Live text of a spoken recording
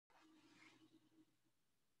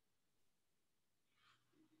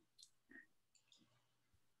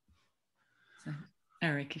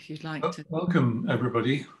Eric, if you'd like to. Welcome,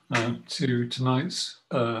 everybody, to tonight's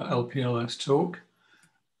LPLS talk.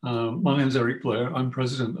 My name is Eric Blair. I'm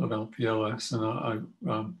president of LPLS, and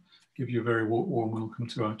I give you a very warm welcome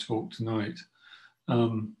to our talk tonight.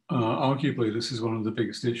 Arguably, this is one of the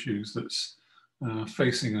biggest issues that's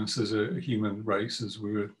facing us as a human race, as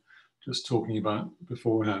we were just talking about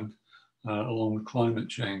beforehand, along with climate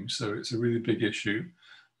change. So it's a really big issue.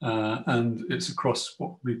 And it's across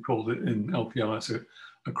what we've called it in LPLS,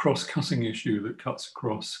 a cross-cutting issue that cuts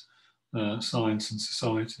across science and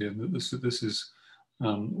society. And this is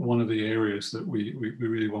one of the areas that we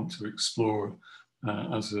really want to explore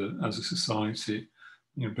as a society,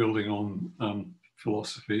 you know, building on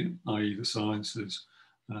philosophy, i.e. the sciences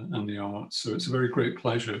and the arts. So it's a very great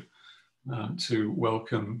pleasure to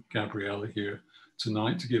welcome Gabriela here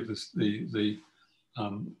tonight to give us the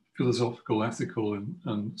philosophical, ethical,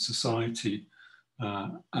 and society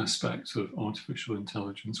aspects of artificial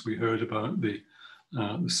intelligence. We heard about the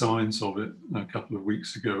science of it a couple of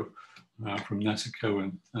weeks ago from Netta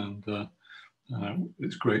Cohen, and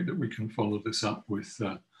it's great that we can follow this up with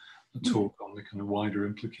a talk on the kind of wider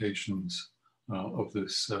implications of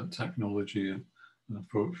this technology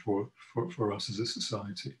for us as a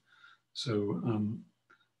society. So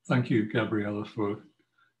thank you, Gabriela, for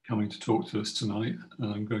coming to talk to us tonight.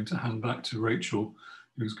 And I'm going to hand back to Rachel,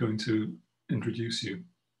 who's going to introduce you.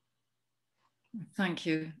 Thank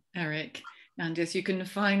you, Eric. And yes, you can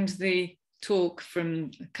find the talk from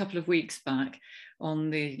a couple of weeks back on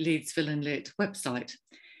the Leeds Lit website.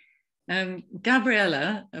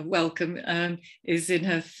 Gabriela, welcome, is in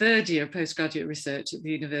her third year of postgraduate research at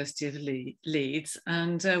the University of Leeds.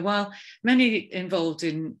 And while many involved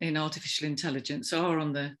in artificial intelligence are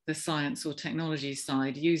on the science or technology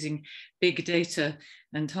side, using big data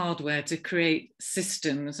and hardware to create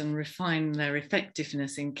systems and refine their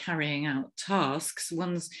effectiveness in carrying out tasks,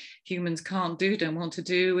 ones humans can't do, don't want to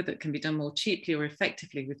do, that can be done more cheaply or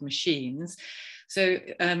effectively with machines. So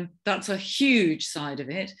that's a huge side of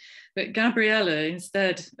it. But Gabriela,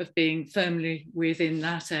 instead of being firmly within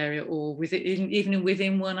that area or even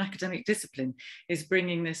within one academic discipline, is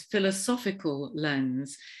bringing this philosophical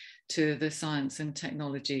lens to the science and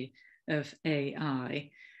technology of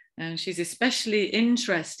AI. And she's especially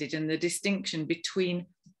interested in the distinction between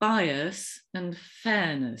bias and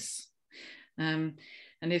fairness. And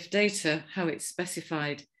if data, how it's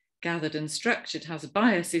specified, gathered and structured, has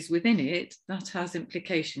biases within it, that has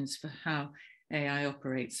implications for how AI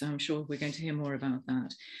operates. So I'm sure we're going to hear more about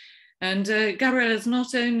that. And Gabriela's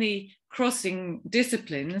not only crossing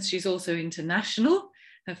disciplines, she's also international.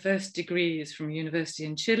 Her first degree is from University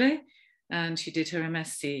in Chile, and she did her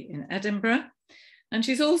MSc in Edinburgh. And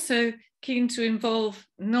she's also keen to involve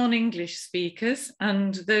non-English speakers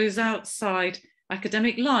and those outside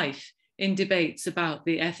academic life in debates about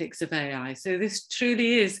the ethics of AI. So this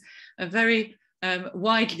truly is a very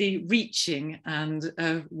widely reaching and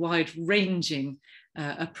wide-ranging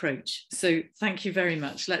approach. So thank you very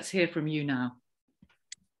much. Let's hear from you now.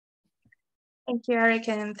 Thank you, Eric,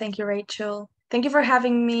 and thank you, Rachel. Thank you for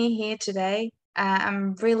having me here today.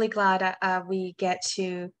 I'm really glad we get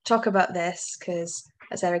to talk about this because,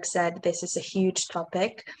 as Eric said, this is a huge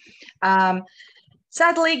topic.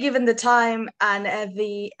 Sadly, given the time and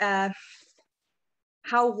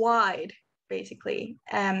how wide, basically,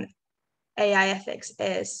 AI ethics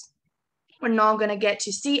is, we're not going to get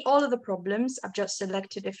to see all of the problems. I've just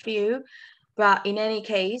selected a few, but in any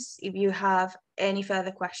case, if you have any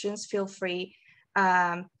further questions, feel free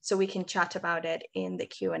so we can chat about it in the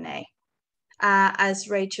Q&A. As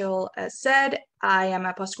Rachel said, I am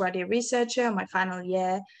a postgraduate researcher in my final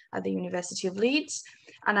year at the University of Leeds,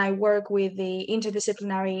 and I work with the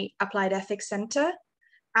Inter-disciplinary Applied Ethics Centre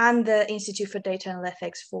and the Institute for Data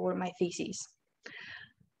Analytics for my thesis.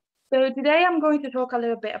 So today I'm going to talk a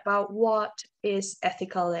little bit about what is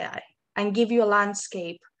ethical AI and give you a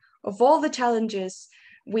landscape of all the challenges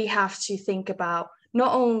we have to think about,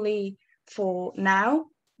 not only for now,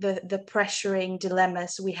 the pressuring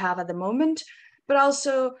dilemmas we have at the moment, but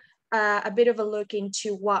also a bit of a look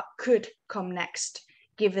into what could come next,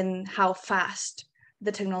 given how fast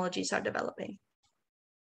the technologies are developing.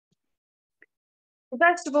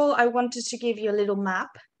 First of all, I wanted to give you a little map.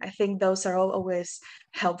 I think those are always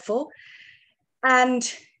helpful.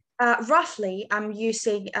 And roughly, I'm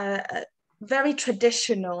using a very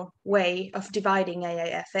traditional way of dividing AI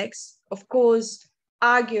ethics. Of course,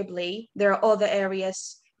 arguably, there are other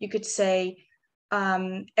areas you could say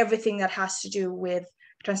everything that has to do with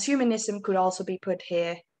transhumanism could also be put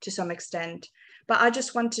here to some extent. But I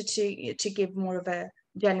just wanted to give more of a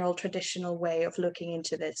general traditional way of looking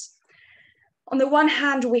into this. On the one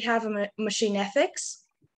hand, we have machine ethics,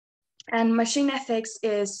 and machine ethics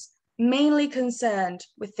is mainly concerned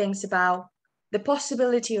with things about the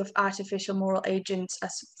possibility of artificial moral agents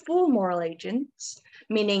as full moral agents,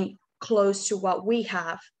 meaning close to what we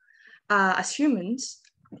have as humans,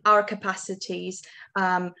 our capacities,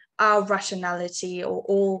 our rationality,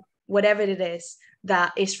 or whatever it is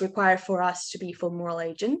that is required for us to be full moral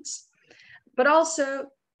agents. But also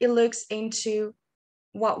it looks into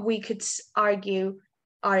what we could argue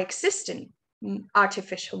are existing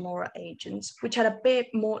artificial moral agents, which are a bit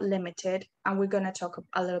more limited, and we're going to talk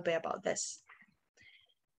a little bit about this.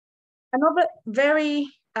 Another very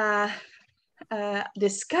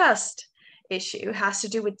discussed issue has to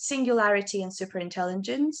do with singularity and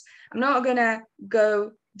superintelligence. I'm not going to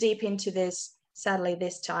go deep into this, sadly,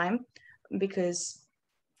 this time, because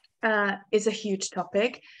it's a huge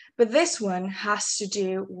topic. But this one has to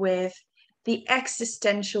do with the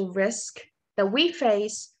existential risk that we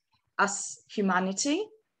face as humanity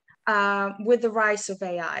with the rise of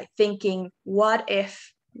AI, thinking, what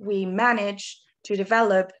if we manage to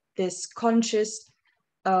develop this conscious,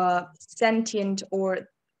 sentient, or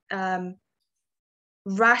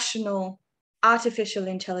rational artificial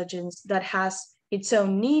intelligence that has its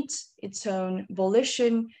own needs, its own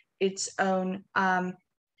volition, its own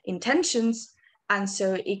intentions, and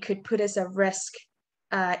so it could put us at risk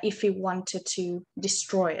if it wanted to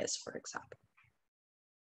destroy us, for example.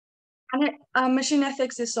 And machine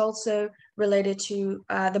ethics is also related to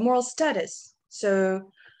the moral status.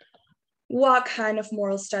 So what kind of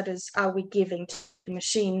moral status are we giving to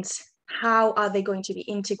machines? How are they going to be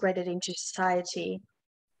integrated into society?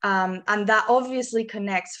 And that obviously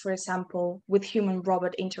connects, for example, with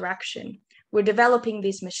human-robot interaction. We're developing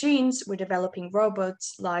these machines, we're developing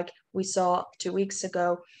robots like we saw 2 weeks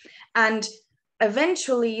ago, and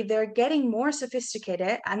eventually they're getting more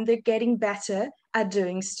sophisticated and they're getting better at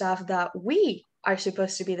doing stuff that we are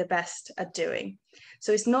supposed to be the best at doing.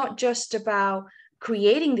 So it's not just about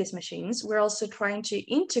creating these machines, we're also trying to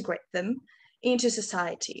integrate them into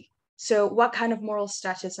society. So what kind of moral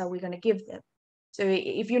status are we going to give them? So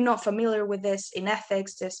if you're not familiar with this, in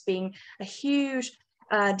ethics, there's been a huge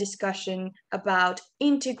discussion about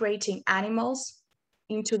integrating animals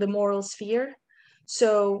into the moral sphere.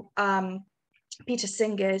 So Peter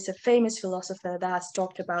Singer is a famous philosopher that has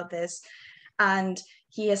talked about this, and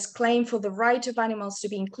he has claimed for the right of animals to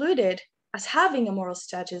be included as having a moral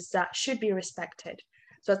status that should be respected.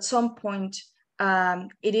 So at some point,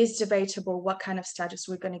 it is debatable what kind of status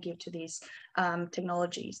we're going to give to these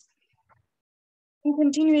technologies. In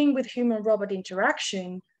continuing with human-robot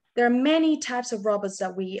interaction, there are many types of robots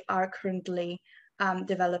that we are currently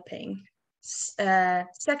developing.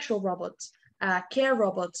 Sexual robots, care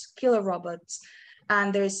robots, killer robots,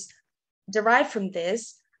 and there's derived from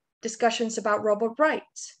this discussions about robot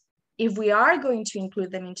rights. If we are going to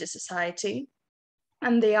include them into society,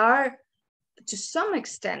 and they are to some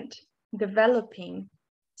extent developing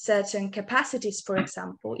certain capacities, for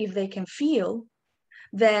example, if they can feel,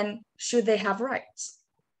 then should they have rights?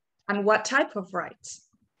 And what type of rights?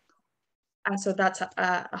 And so that's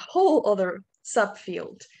a whole other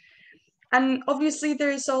subfield. And obviously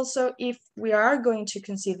there is also, if we are going to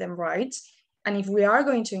concede them rights, and if we are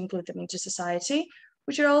going to include them into society,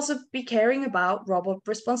 we should also be caring about robot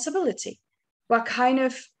responsibility. What kind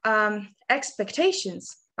of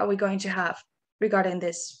expectations are we going to have regarding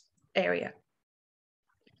this area?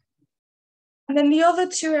 And then the other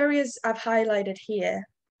two areas I've highlighted here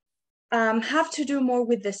have to do more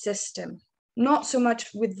with the system, not so much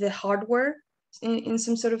with the hardware in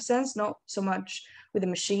some sort of sense, not so much with the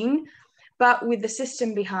machine, but with the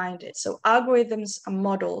system behind it. So algorithms and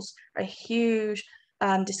models are a huge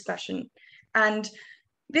discussion. And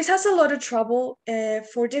this has a lot of trouble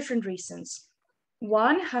for different reasons.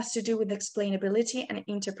 One has to do with explainability and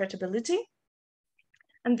interpretability.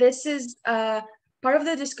 And this is part of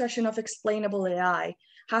the discussion of explainable AI,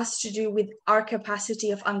 has to do with our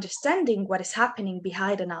capacity of understanding what is happening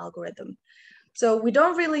behind an algorithm. So we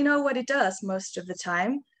don't really know what it does most of the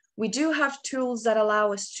time. We do have tools that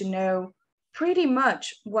allow us to know pretty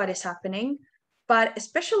much what is happening, but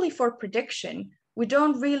especially for prediction, we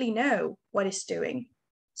don't really know what it's doing.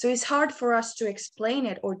 So it's hard for us to explain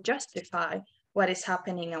it or justify what is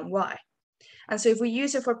happening and why. And so if we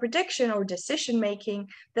use it for prediction or decision-making,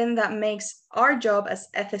 then that makes our job as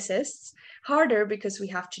ethicists harder because we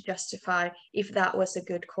have to justify if that was a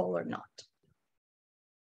good call or not.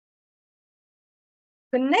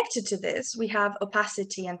 Connected to this, we have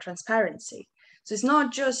opacity and transparency. So it's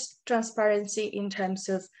not just transparency in terms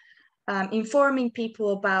of informing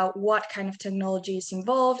people about what kind of technology is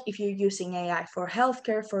involved. If you're using AI for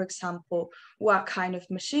healthcare, for example, what kind of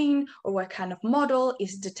machine or what kind of model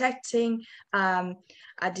is detecting a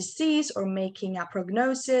disease or making a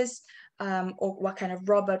prognosis, or what kind of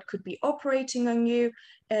robot could be operating on you.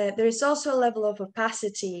 There is also a level of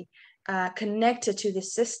opacity connected to the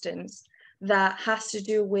systems that has to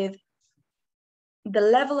do with the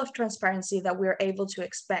level of transparency that we're able to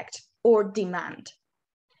expect or demand.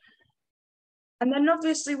 And then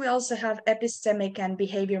obviously we also have epistemic and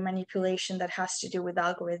behavior manipulation that has to do with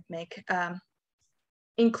algorithmic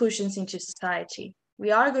inclusions into society.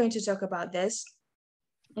 We are going to talk about this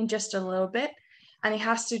in just a little bit, and it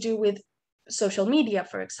has to do with social media,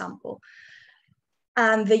 for example,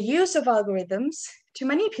 and the use of algorithms to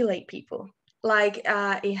manipulate people, like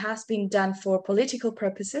it has been done for political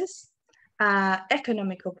purposes,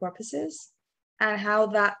 economical purposes, and how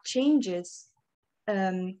that changes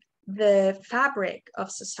the fabric of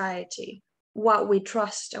society, what we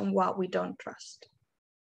trust and what we don't trust.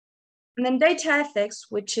 And then data ethics,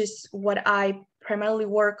 which is what I primarily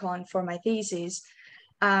work on for my thesis,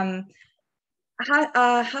 has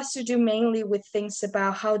to do mainly with things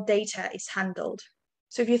about how data is handled.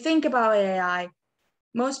 So if you think about AI,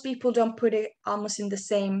 most people don't put it almost in the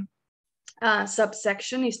same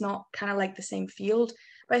subsection. It's not kind of like the same field,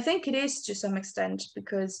 but I think it is to some extent,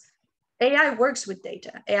 because AI works with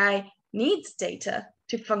data. AI needs data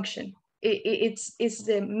to function. It's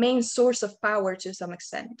the main source of power to some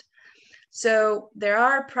extent. So there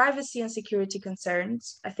are privacy and security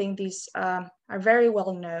concerns. I think these are very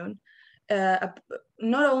well known,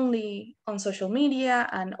 not only on social media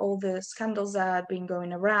and all the scandals that have been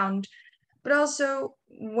going around, but also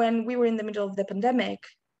when we were in the middle of the pandemic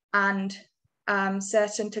and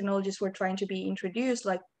certain technologies were trying to be introduced,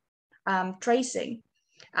 like tracing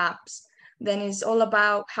apps. Then it's all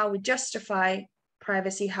about how we justify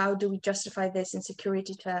privacy, how do we justify this in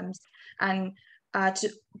security terms, and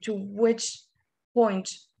to which point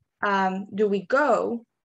do we go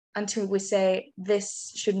until we say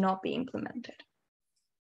this should not be implemented.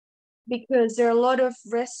 Because there are a lot of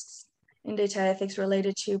risks in data ethics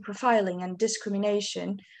related to profiling and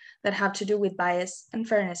discrimination that have to do with bias and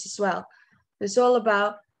fairness as well. It's all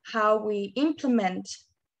about how we implement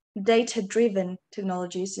data-driven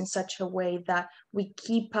technologies in such a way that we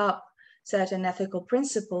keep up certain ethical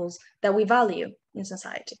principles that we value in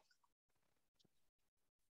society.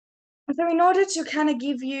 And so in order to kind of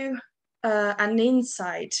give you an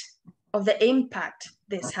insight of the impact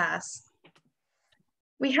this has,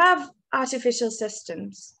 we have artificial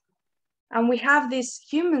systems and we have these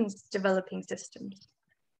humans developing systems.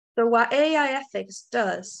 So what AI ethics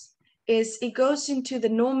does is it goes into the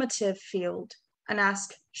normative field and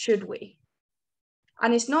ask, should we?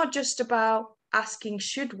 And it's not just about asking,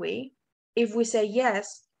 should we? If we say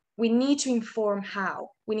yes, we need to inform how.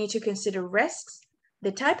 We need to consider risks,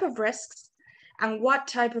 the type of risks, and what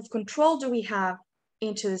type of control do we have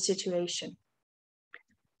into the situation.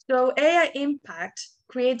 So AI impact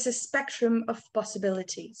creates a spectrum of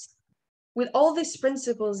possibilities. With all these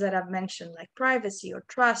principles that I've mentioned, like privacy or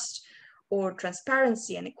trust or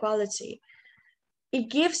transparency and equality, it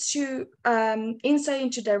gives you insight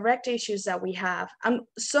into direct issues that we have. And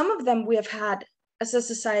some of them we have had as a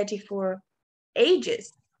society for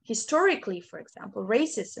ages. Historically, for example,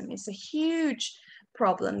 racism is a huge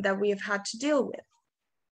problem that we have had to deal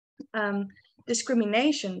with.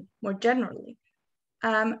 Discrimination more generally.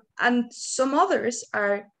 And some others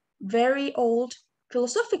are very old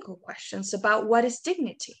philosophical questions about what is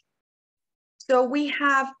dignity. So we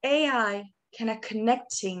have AI kind of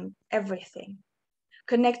connecting everything,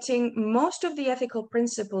 connecting most of the ethical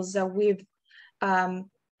principles that we've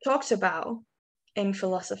talked about in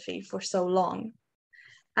philosophy for so long,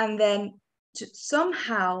 and then to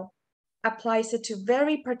somehow applies it to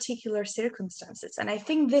very particular circumstances. And I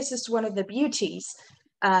think this is one of the beauties,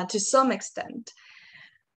 to some extent,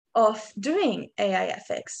 of doing AI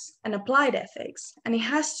ethics and applied ethics. And it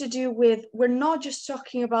has to do with, we're not just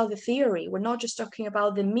talking about the theory, we're not just talking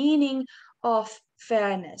about the meaning of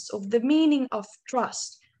fairness, of the meaning of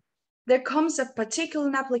trust. There comes a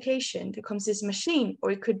particular application, there comes this machine,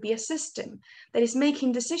 or it could be a system that is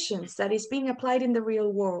making decisions that is being applied in the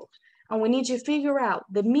real world. And we need to figure out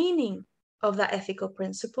the meaning of that ethical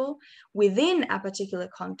principle within a particular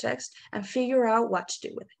context and figure out what to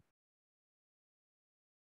do with it.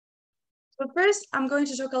 So first, I'm going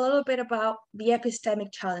to talk a little bit about the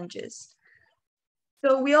epistemic challenges.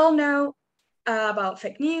 So we all know about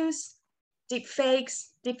fake news, deepfakes.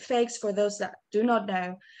 Deepfakes, for those that do not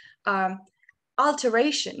know,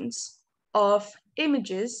 alterations of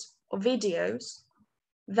images or videos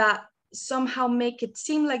that somehow make it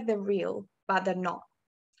seem like they're real, but they're not.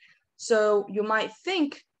 So you might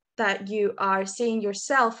think that you are seeing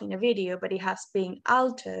yourself in a video, but it has been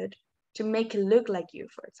altered to make it look like you,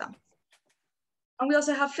 for example. And we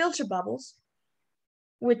also have filter bubbles,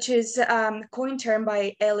 which is a coined term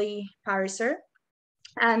by Ellie Pariser.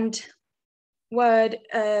 And what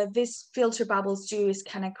these filter bubbles do is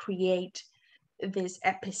kind of create this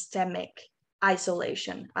epistemic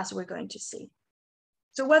isolation, as we're going to see.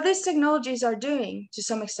 So what these technologies are doing to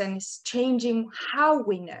some extent is changing how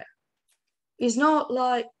we know. It's not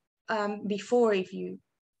like before, if you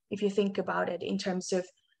think about it, in terms of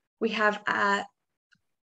we have an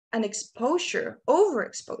exposure,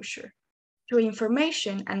 overexposure to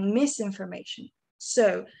information and misinformation.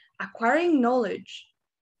 So acquiring knowledge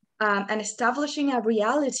and establishing a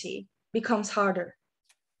reality becomes harder.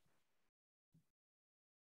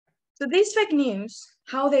 So these fake news,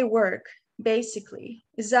 how they work basically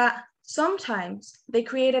is that sometimes they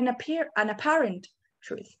create an apparent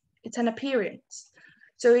truth. It's an appearance.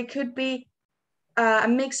 So it could be a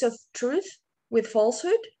mix of truth with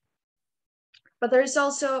falsehood, but there is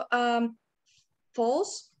also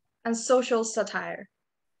false and social satire.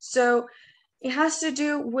 So it has to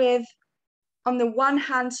do with, on the one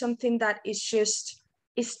hand, something that is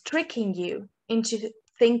tricking you into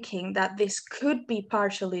thinking that this could be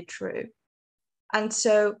partially true. And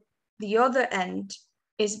so the other end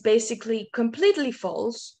is basically completely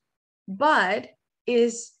false, but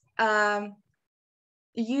is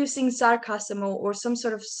using sarcasm or some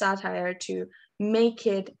sort of satire to make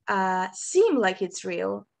it seem like it's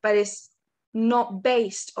real, but it's not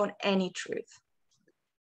based on any truth.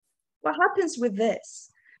 What happens with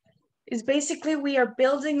this is basically we are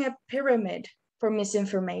building a pyramid for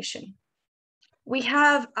misinformation. We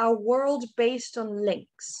have a world based on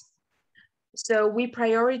links. So we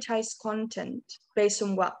prioritize content based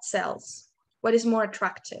on what sells, what is more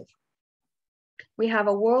attractive. We have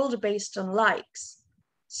a world based on likes.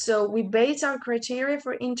 So we base our criteria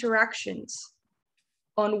for interactions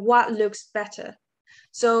on what looks better.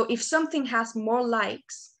 So if something has more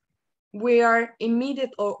likes, we are immediate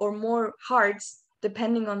or more hearts,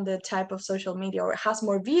 depending on the type of social media, or it has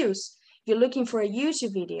more views. If you're looking for a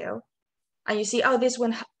YouTube video and you see, oh, this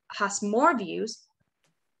one has more views,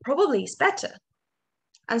 probably is better.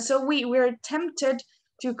 And so we're tempted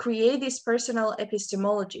to create these personal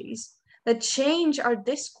epistemologies that change our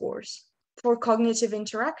discourse for cognitive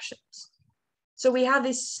interactions. So we have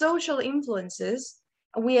these social influences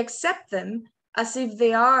and we accept them as if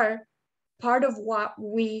they are part of what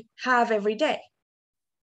we have every day.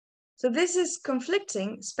 So this is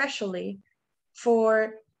conflicting, especially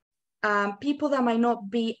for people that might not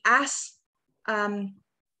be as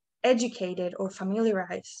educated or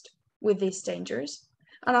familiarized with these dangers,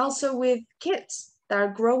 and also with kids that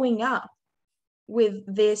are growing up with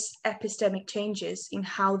these epistemic changes in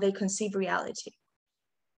how they conceive reality.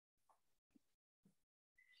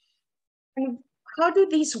 And how do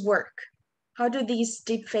these work? How do these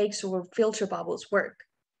deepfakes or filter bubbles work?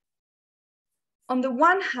 On the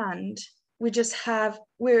one hand,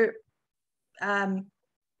 we're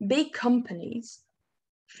big companies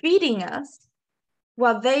feeding us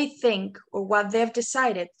what they think or what they've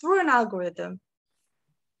decided through an algorithm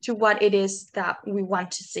to what it is that we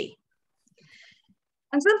want to see.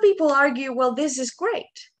 And some people argue, well, this is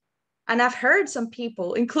great. And I've heard some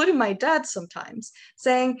people, including my dad sometimes,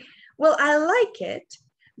 saying, well, I like it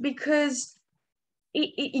because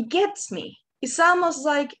it gets me. It's almost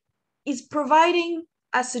like it's providing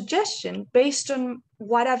a suggestion based on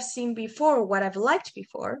what I've seen before, what I've liked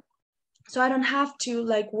before. So I don't have to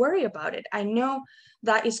worry about it. I know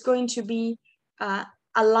that it's going to be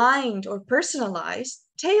aligned or personalized,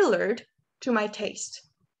 tailored to my taste.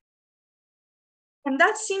 And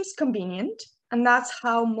that seems convenient. And that's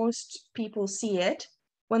how most people see it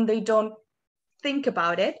when they don't think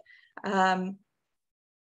about it.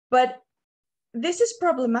 But this is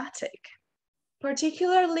problematic,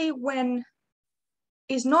 particularly when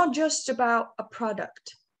it's not just about a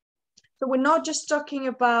product. So we're not just talking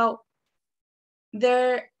about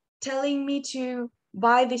they're telling me to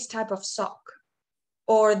buy this type of sock,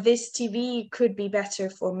 or this TV could be better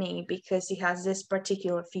for me because it has this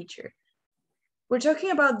particular feature. We're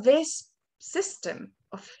talking about this system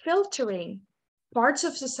of filtering parts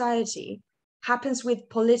of society happens with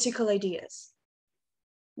political ideas,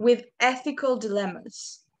 with ethical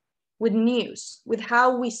dilemmas, with news, with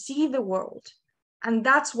how we see the world. And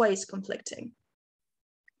that's why it's conflicting.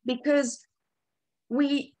 Because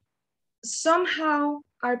we somehow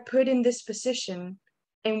are put in this position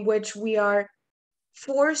in which we are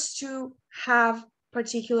forced to have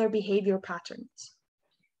particular behavior patterns.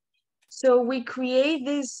 So we create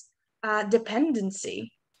this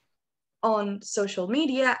dependency on social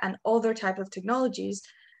media and other type of technologies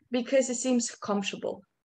because it seems comfortable.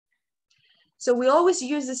 So we always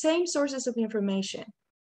use the same sources of information.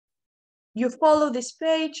 You follow this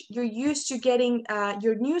page, you're used to getting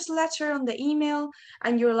your newsletter on the email,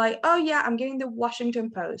 and you're like, oh yeah, I'm getting the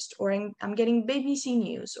Washington Post, or I'm getting BBC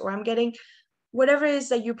News, or I'm getting whatever it is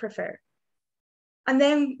that you prefer. And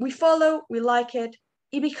then we follow, we like it,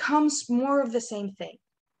 it becomes more of the same thing.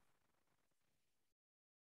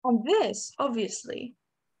 And this, obviously,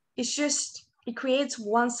 it creates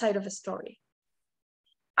one side of a story.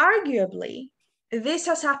 Arguably, this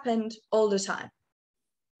has happened all the time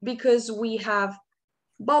because we have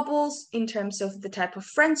bubbles in terms of the type of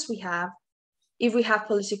friends we have. If we have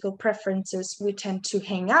political preferences, we tend to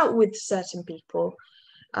hang out with certain people.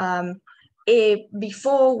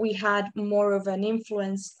 Before we had more of an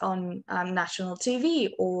influence on national TV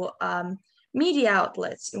or media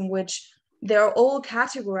outlets in which they're all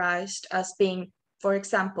categorized as being, for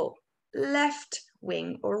example, left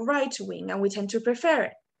wing or right wing, and we tend to prefer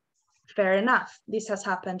it. Fair enough, this has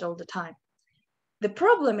happened all the time. The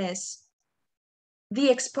problem is the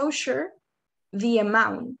exposure, the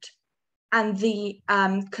amount, and the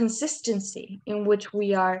consistency in which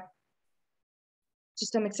we are, to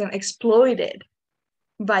some extent, exploited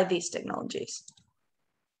by these technologies.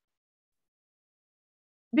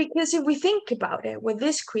 Because if we think about it, what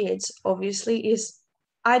this creates, obviously, is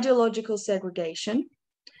ideological segregation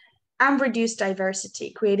and reduced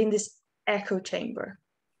diversity, creating this echo chamber.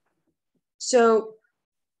 So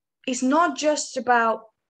it's not just about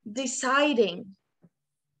deciding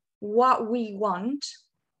what we want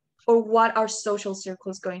or what our social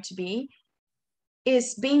circle is going to be,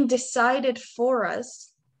 is being decided for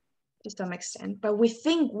us to some extent, but we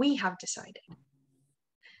think we have decided.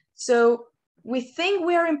 So we think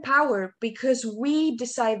we are in power because we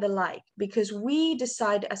decide the like, because we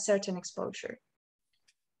decide a certain exposure.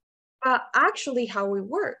 But actually how it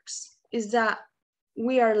works is that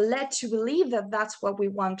we are led to believe that that's what we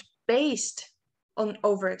want based on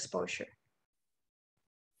overexposure.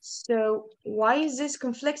 So why is this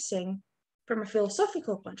conflicting from a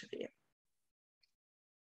philosophical point of view?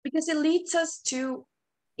 Because it leads us to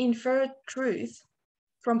infer truth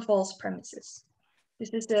from false premises.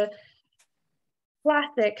 This is the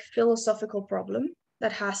classic philosophical problem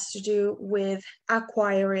that has to do with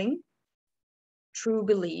acquiring true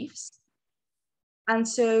beliefs. And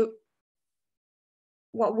so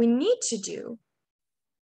what we need to do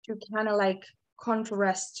to kind of like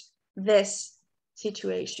contrast this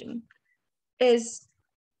situation is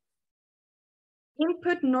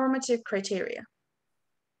input normative criteria,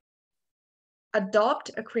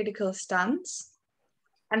 adopt a critical stance,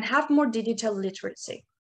 and have more digital literacy.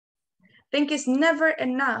 I think it's never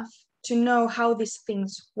enough to know how these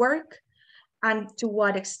things work and to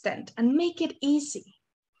what extent, and make it easy.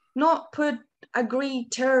 Not put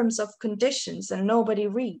agreed terms of conditions and nobody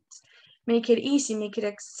reads. Make it easy, make it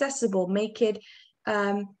accessible, make it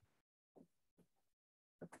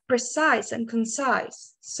precise and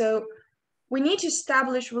concise. So we need to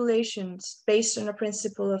establish relations based on a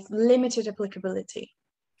principle of limited applicability.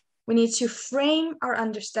 We need to frame our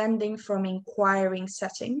understanding from inquiring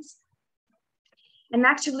settings and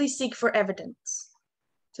actively seek for evidence.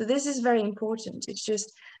 So this is very important.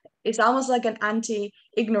 It's almost like an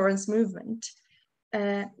anti-ignorance movement.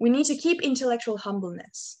 We need to keep intellectual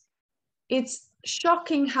humbleness. It's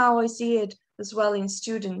shocking how I see it as well in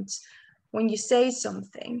students when you say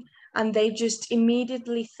something and they just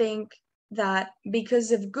immediately think that because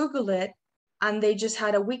they've Googled it and they just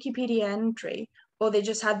had a Wikipedia entry or they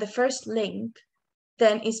just had the first link,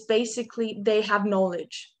 then it's basically they have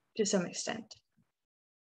knowledge to some extent.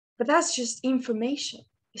 But that's just information.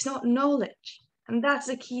 It's not knowledge. And that's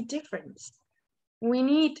a key difference. We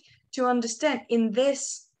need to understand in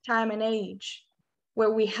this time and age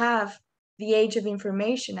where we have the age of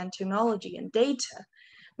information and technology and data,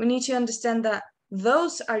 we need to understand that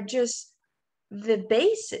those are just the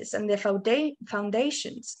basis and the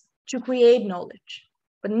foundations to create knowledge.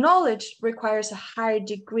 But knowledge requires a higher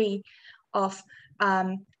degree of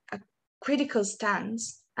a critical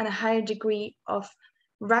stance and a higher degree of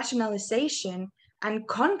rationalization and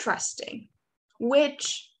contrasting,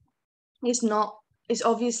 which is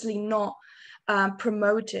obviously not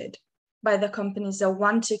promoted by the companies that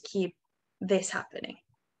want to keep this happening.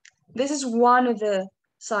 This is one of the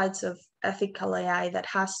sides of ethical AI that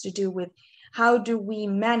has to do with how do we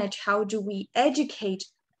manage, how do we educate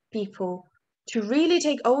people to really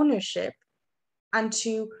take ownership and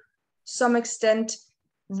to some extent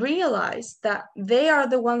realize that they are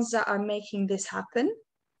the ones that are making this happen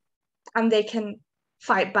and they can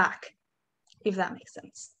fight back, if that makes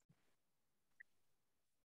sense.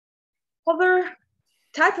 Other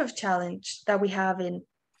type of challenge that we have in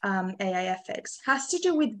AI ethics has to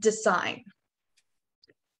do with design.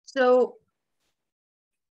 So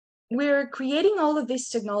we're creating all of these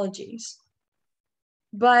technologies,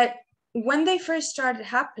 but when they first started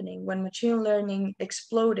happening, when machine learning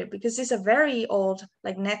exploded, because it's a very old,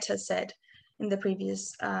 like Netta said in the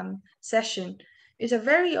previous session, it's a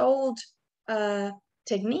very old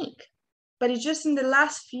technique, but it's just in the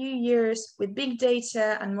last few years with big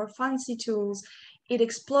data and more fancy tools, it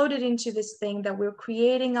exploded into this thing that we're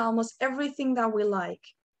creating almost everything that we like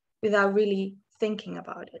without really thinking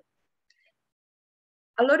about it.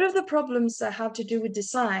 A lot of the problems that have to do with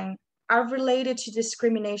design are related to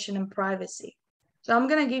discrimination and privacy. So I'm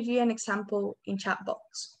going to give you an example in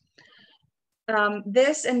chatbots.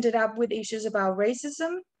 This ended up with issues about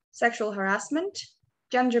racism, sexual harassment,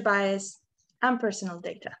 gender bias, and personal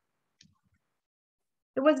data.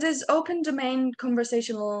 There was this open domain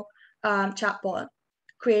conversational chatbot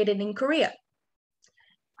created in Korea.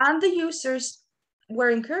 And the users were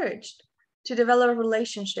encouraged to develop a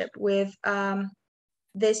relationship with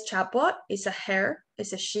this chatbot. It's a her,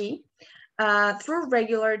 it's a she, through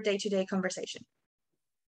regular day-to-day conversation.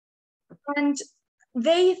 And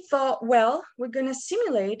they thought, well, we're going to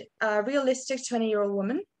simulate a realistic 20-year-old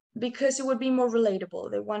woman because it would be more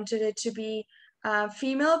relatable. They wanted it to be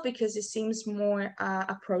female because it seems more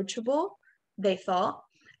approachable, they thought.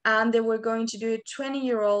 And they were going to do a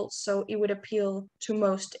 20-year-old so it would appeal to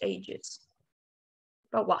most ages.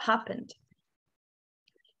 But what happened?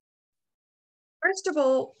 First of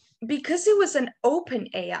all, because it was an open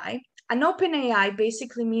AI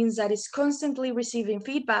basically means that it's constantly receiving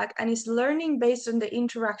feedback and is learning based on the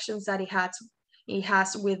interactions that it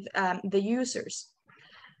has with the users.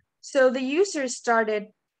 So the users started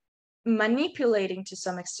manipulating to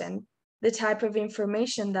some extent the type of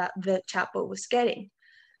information that the chatbot was getting.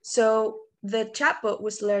 So the chatbot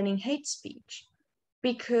was learning hate speech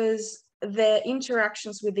because the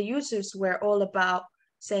interactions with the users were all about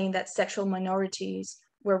saying that sexual minorities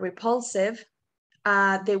were repulsive.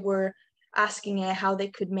 They were asking it how they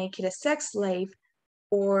could make it a sex slave,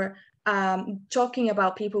 or talking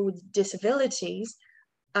about people with disabilities.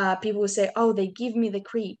 People would say, oh, they give me the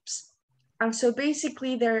creeps. And so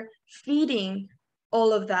basically they're feeding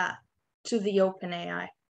all of that to the OpenAI.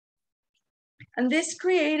 And this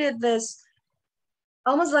created this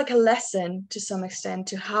almost like a lesson to some extent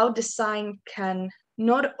to how design can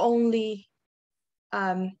not only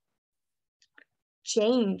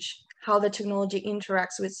change how the technology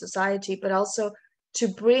interacts with society, but also to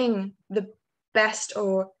bring the best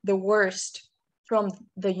or the worst from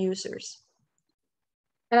the users.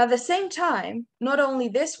 And at the same time, not only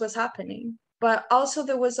this was happening, but also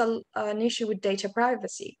there was an issue with data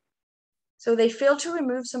privacy. So they failed to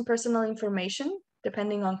remove some personal information,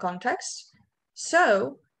 depending on context.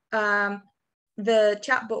 So the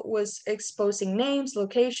chatbot was exposing names,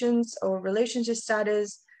 locations, or relationship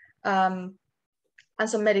status, and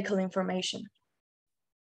some medical information.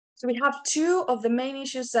 So we have two of the main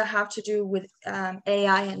issues that have to do with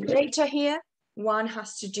AI and data here. One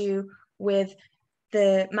has to do with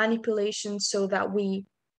the manipulation so that we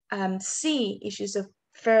see issues of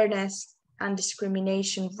fairness and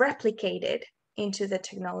discrimination replicated into the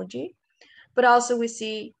technology. But also we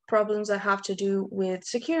see problems that have to do with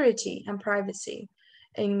security and privacy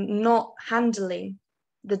in not handling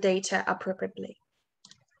the data appropriately.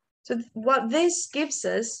 So what this gives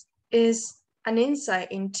us is an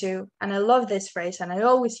insight into, and I love this phrase and I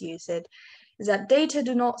always use it, is that data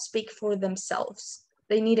do not speak for themselves.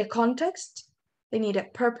 They need a context, they need a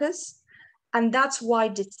purpose, and that's why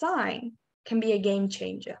design can be a game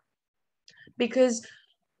changer. Because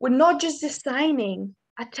we're not just designing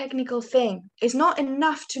a technical thing. It's not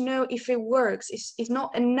enough to know if it works. It's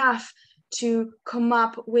not enough to come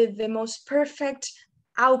up with the most perfect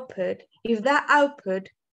output if that output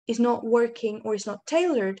is not working or is not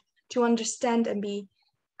tailored to understand and be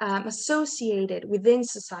associated within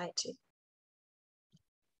society.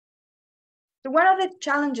 So one of the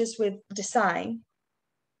challenges with design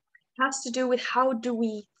has to do with how do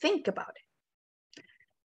we think about it.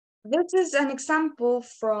 This is an example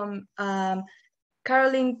from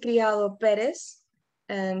Caroline Criado Perez,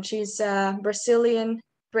 and she's a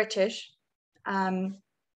Brazilian-British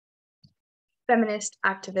feminist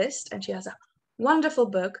activist, and she has a wonderful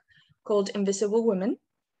book called Invisible Women.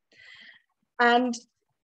 And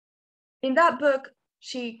in that book,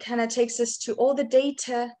 she kind of takes us to all the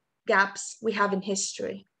data gaps we have in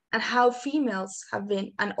history. and how females have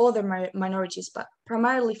been, and other minorities, but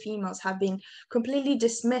primarily females, have been completely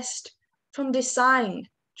dismissed from design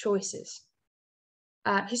choices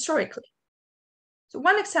historically. So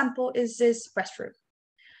one example is this restroom.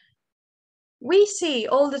 We see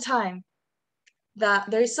all the time that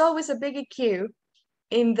there is always a bigger queue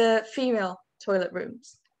in the female toilet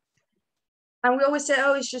rooms. And we always say,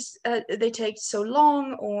 oh, it's just they take so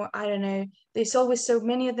long, or I don't know, there's always so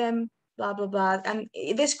many of them, blah, blah, blah. And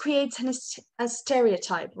this creates a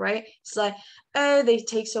stereotype, right? It's like, oh, they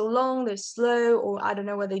take so long, they're slow, or I don't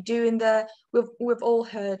know what they do in there. We've all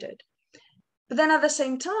heard it. But then at the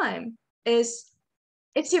same time, is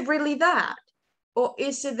it really that? Or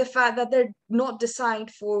is it the fact that they're not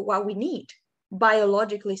designed for what we need,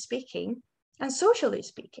 biologically speaking and socially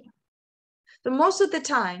speaking? So most of the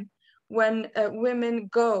time, when women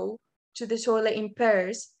go to the toilet in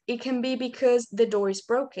pairs, it can be because the door is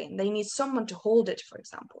broken. They need someone to hold it, for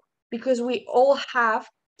example, because we all have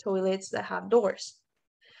toilets that have doors.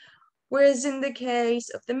 Whereas in the case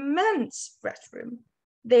of the men's restroom,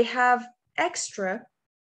 they have extra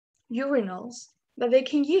urinals that they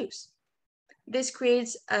can use. This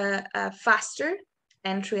creates a faster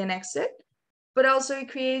entry and exit, but also it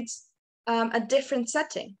creates a different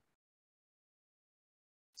setting.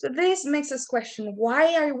 So this makes us question,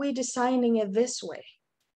 why are we designing it this way?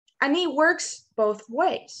 And it works both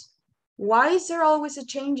ways. Why is there always a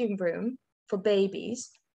changing room for babies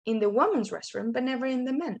in the women's restroom, but never in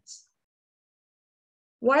the men's?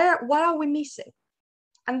 Why are we missing?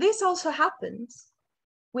 And this also happens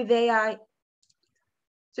with AI.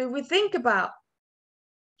 So if we think about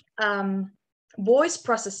voice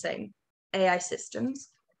processing AI systems,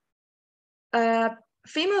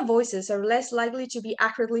 female voices are less likely to be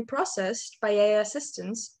accurately processed by AI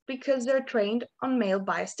assistants because they're trained on male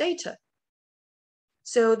bias data.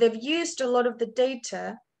 So they've used a lot of the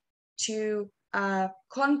data to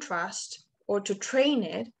contrast or to train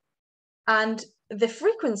it, and the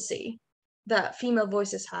frequency that female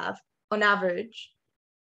voices have on average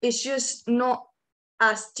is just not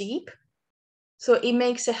as deep. So it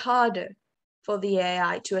makes it harder for the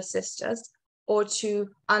AI to assist us or to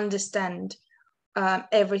understand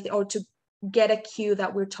everything, or to get a cue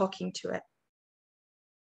that we're talking to it.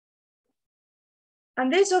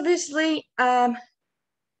 And this obviously, and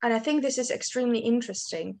I think this is extremely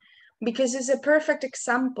interesting because it's a perfect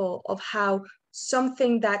example of how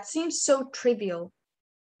something that seems so trivial,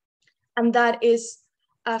 and that is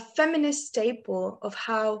a feminist staple of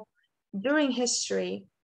how during history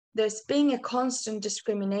there's been a constant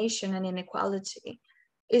discrimination and inequality,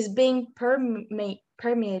 is being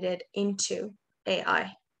permeated into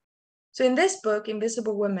AI. So in this book,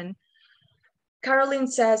 Invisible Women, Caroline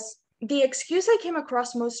says, the excuse I came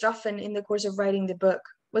across most often in the course of writing the book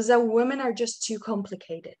was that women are just too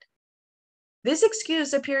complicated. This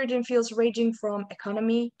excuse appeared in fields ranging from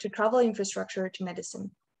economy to travel infrastructure to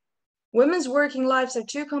medicine. Women's working lives are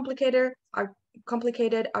too complicated,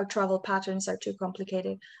 our travel patterns are too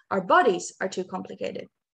complicated, our bodies are too complicated.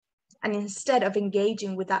 And instead of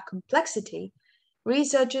engaging with that complexity,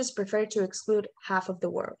 researchers prefer to exclude half of the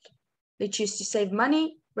world. They choose to save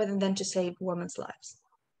money rather than to save women's lives.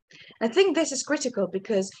 I think this is critical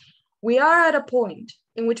because we are at a point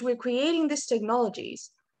in which we're creating these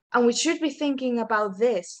technologies, and we should be thinking about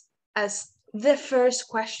this as the first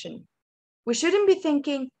question. We shouldn't be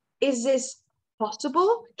thinking, is this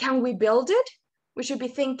possible? Can we build it? We should be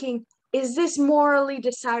thinking, is this morally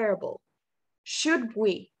desirable? Should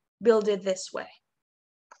we build it this way?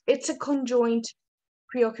 It's a conjoint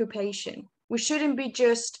preoccupation. We shouldn't be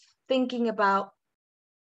just thinking about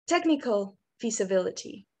technical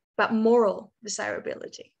feasibility, but moral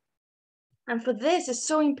desirability. And for this, it's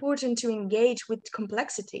so important to engage with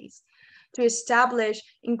complexities, to establish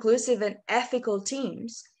inclusive and ethical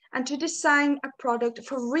teams, and to design a product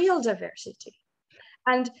for real diversity.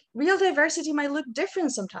 And real diversity might look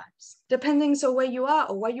different sometimes, depending on where you are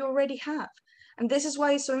or what you already have. And this is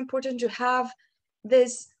why it's so important to have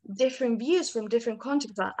these different views from different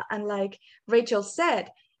contexts. And like Rachel said,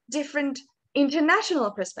 different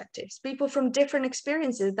international perspectives, people from different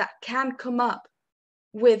experiences that can come up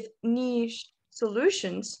with niche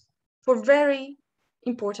solutions for very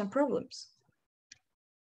important problems.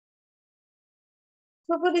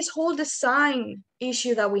 So for this whole design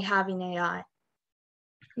issue that we have in AI,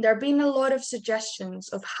 there have been a lot of suggestions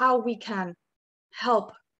of how we can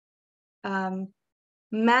help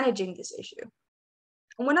managing this issue.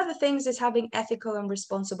 And one of the things is having ethical and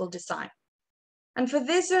responsible design. And for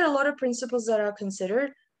this, there are a lot of principles that are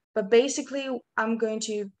considered, but basically I'm going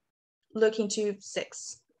to look into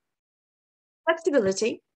 6.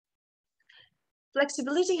 Flexibility.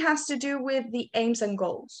 Flexibility has to do with the aims and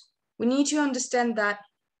goals. We need to understand that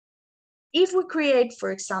if we create,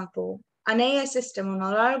 for example, an AI system or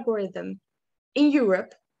an algorithm in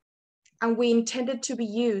Europe, and we intend it to be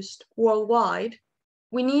used worldwide,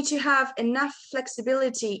 we need to have enough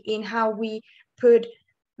flexibility in how we put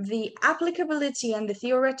the applicability and the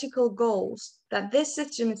theoretical goals that this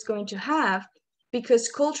system is going to have, because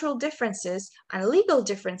cultural differences and legal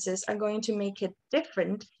differences are going to make it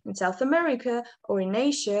different in South America or in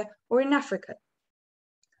Asia or in Africa.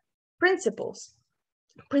 Principles.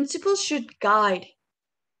 Principles should guide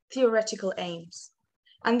theoretical aims.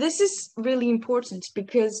 And this is really important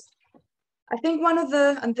because I think one of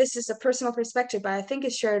the, and this is a personal perspective, but I think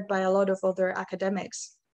it's shared by a lot of other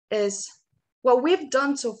academics, is what we've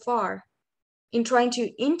done so far in trying to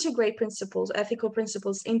integrate principles, ethical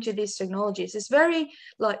principles into these technologies is very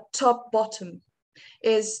like top bottom,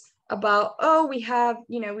 is about, oh, we've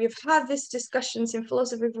had these discussions in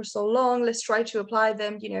philosophy for so long, let's try to apply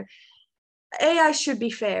them, AI should be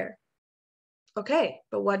fair. Okay,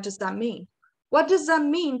 but what does that mean? What does that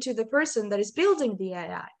mean to the person that is building the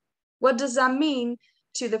AI? What does that mean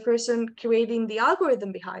to the person creating the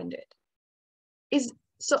algorithm behind it? It's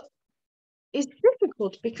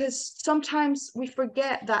difficult because sometimes we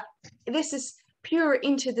forget that this is pure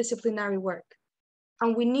interdisciplinary work,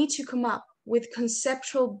 and we need to come up with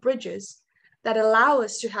conceptual bridges that allow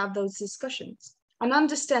us to have those discussions and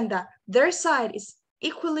understand that their side is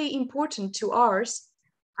equally important to ours,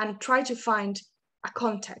 and try to find a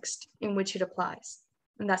context in which it applies.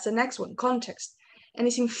 And that's the next one, context. And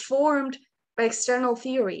it's informed by external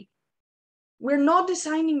theory. We're not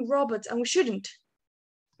designing robots, and we shouldn't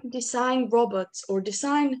design robots or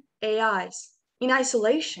design AIs in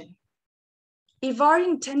isolation. If our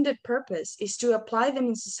intended purpose is to apply them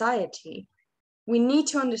in society, we need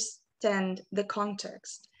to understand the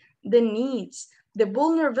context, the needs, the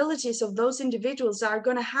vulnerabilities of those individuals that are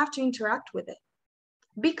going to have to interact with it,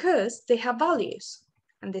 because they have values.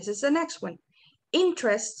 And this is the next one,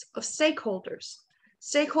 interests of stakeholders.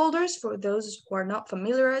 Stakeholders, for those who are not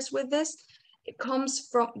familiarized with this,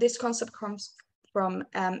 this concept comes from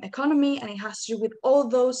economy, and it has to do with all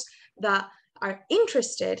those that are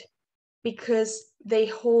interested because they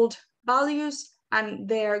hold values and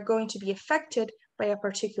they are going to be affected by a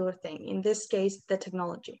particular thing, in this case, the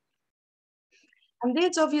technology. And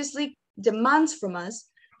this obviously demands from us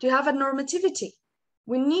to have a normativity.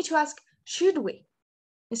 We need to ask, should we?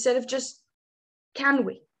 Instead of just, can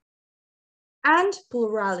we? And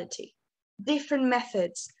plurality, different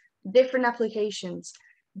methods, different applications,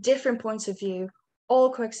 different points of view,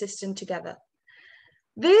 all coexisting together.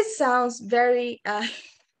 This sounds very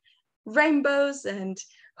rainbows and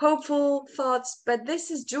hopeful thoughts, but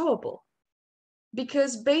this is doable,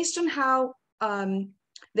 because based on how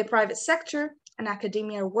the private sector and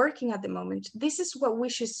academia are working at the moment, this is what we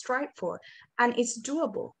should strive for, and it's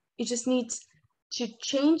doable. It just needs to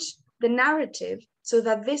change the narrative so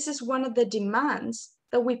that this is one of the demands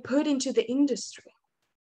that we put into the industry,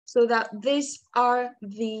 so that these are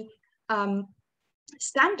the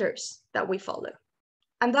standards that we follow.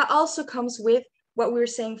 And that also comes with what we were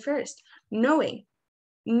saying first, knowing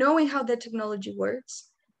how the technology works,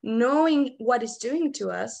 knowing what it's doing to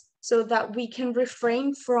us, so that we can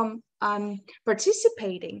refrain from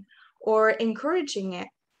participating or encouraging it,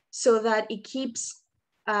 so that it keeps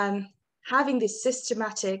having this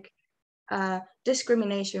systematic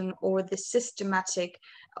discrimination or this systematic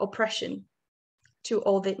oppression to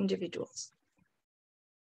all the individuals.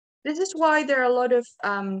 This is why there are a lot of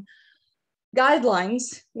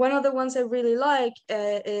guidelines. One of the ones I really like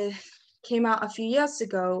came out a few years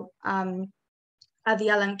ago at the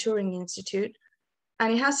Alan Turing Institute,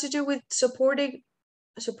 and it has to do with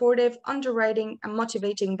supportive underwriting and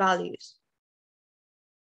motivating values.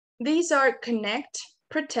 These are connect,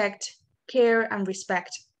 protect, care, and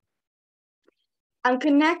respect. And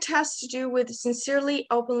connect has to do with sincerely,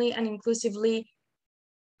 openly, and inclusively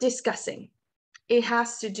discussing. It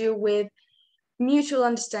has to do with mutual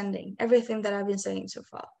understanding, everything that I've been saying so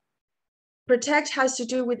far. Protect has to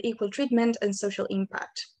do with equal treatment and social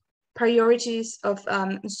impact, priorities of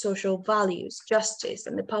social values, justice,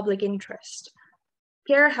 and the public interest.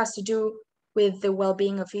 Care has to do with the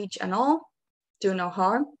well-being of each and all, do no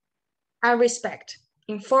harm. And respect,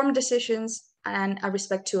 informed decisions, and a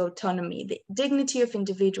respect to autonomy, the dignity of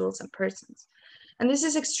individuals and persons. And this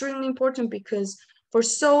is extremely important because for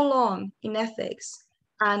so long in ethics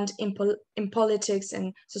and in politics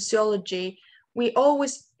and sociology, we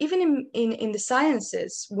always, even in the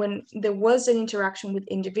sciences, when there was an interaction with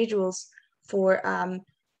individuals for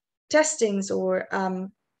testings or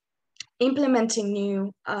implementing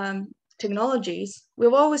new technologies,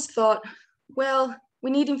 we've always thought, well,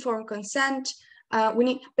 we need informed consent,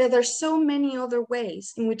 but there's so many other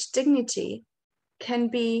ways in which dignity can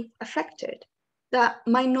be affected that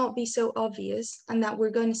might not be so obvious, and that we're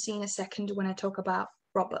going to see in a second when I talk about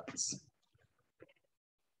robots.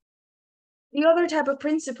 The other type of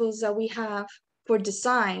principles that we have for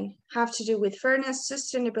design have to do with fairness,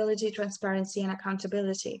 sustainability, transparency, and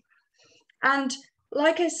accountability. And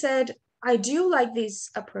like I said, I do like these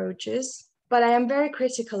approaches, but I am very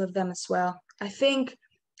critical of them as well. I think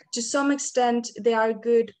to some extent they are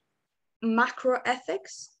good macro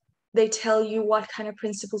ethics. They tell you what kind of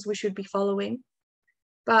principles we should be following.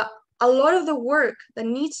 But a lot of the work that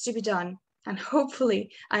needs to be done, and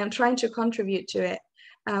hopefully I am trying to contribute to it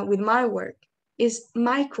with my work, is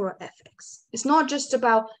microethics. It's not just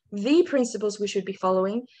about the principles we should be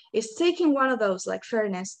following. It's taking one of those, like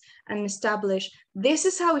fairness, and establish this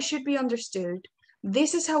is how it should be understood.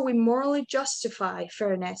 This is how we morally justify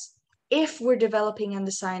fairness if we're developing and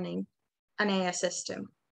designing an AI system.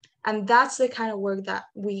 And that's the kind of work that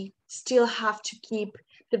we still have to keep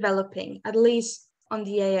developing, at least on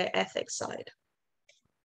the AI ethics side.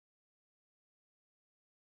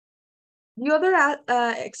 The other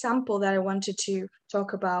example that I wanted to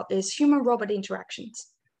talk about is human-robot interactions.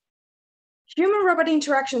 Human-robot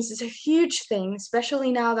interactions is a huge thing,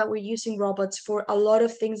 especially now that we're using robots for a lot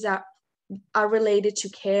of things that are related to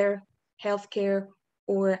care, healthcare,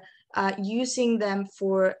 or using them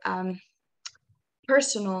for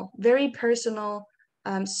very personal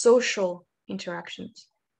social interactions.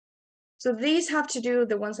 So these have to do,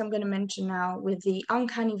 the ones I'm going to mention now, with the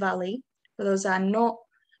uncanny valley. For those that are not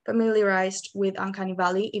familiarized with uncanny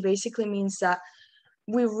valley, it basically means that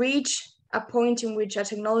we reach a point in which a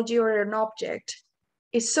technology or an object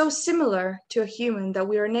is so similar to a human that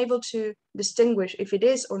we are unable to distinguish if it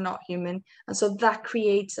is or not human. And so that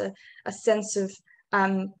creates a sense of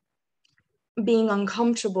being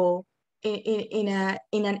uncomfortable in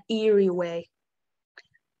an eerie way.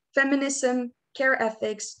 Feminism, care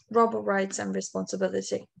ethics, robot rights, and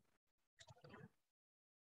responsibility.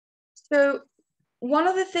 So one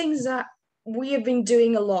of the things that we have been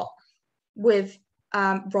doing a lot with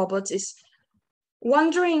robots is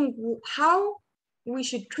wondering how we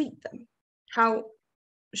should treat them, how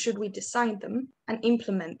should we design them and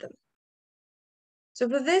implement them. So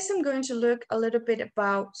for this, I'm going to look a little bit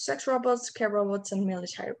about sex robots, care robots, and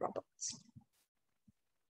military robots.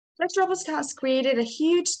 Sex robots has created a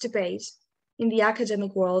huge debate in the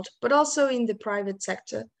academic world, but also in the private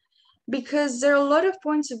sector, because there are a lot of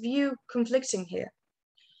points of view conflicting here.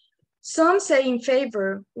 Some say in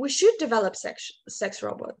favor, we should develop sex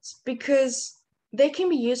robots because they can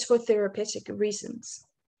be used for therapeutic reasons.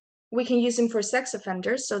 We can use them for sex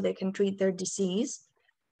offenders so they can treat their disease.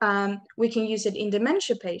 We can use it in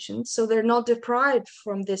dementia patients so they're not deprived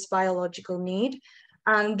from this biological need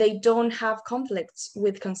and they don't have conflicts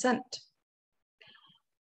with consent.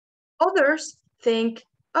 Others think,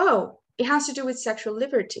 oh, it has to do with sexual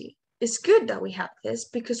liberty. It's good that we have this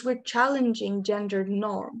because we're challenging gender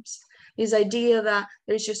norms. This idea that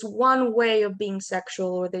there's just one way of being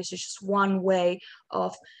sexual or there's just one way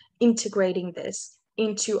of integrating this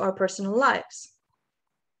into our personal lives.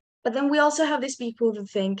 But then we also have these people who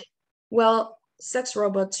think, well, sex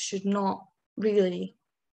robots should not really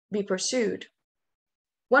be pursued.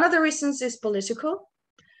 One of the reasons is political.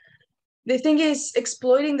 They think it's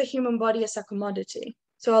exploiting the human body as a commodity.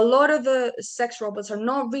 So a lot of the sex robots are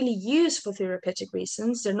not really used for therapeutic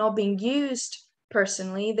reasons. They're not being used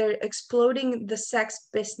personally. They're exploiting the sex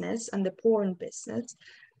business and the porn business.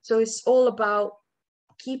 So it's all about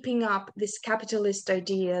keeping up this capitalist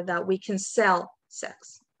idea that we can sell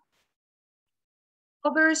sex.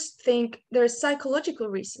 Others think there are psychological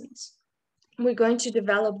reasons. We're going to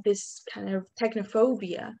develop this kind of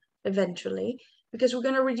technophobia eventually because we're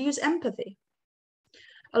going to reduce empathy.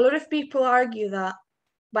 A lot of people argue that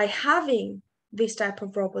by having this type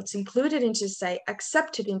of robots included into society,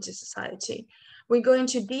 accepted into society, we're going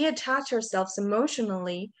to detach ourselves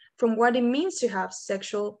emotionally from what it means to have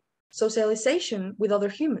sexual socialization with other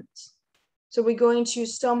humans. So we're going to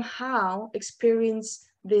somehow experience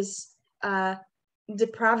this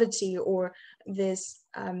depravity or this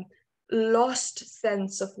lost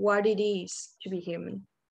sense of what it is to be human.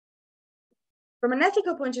 From an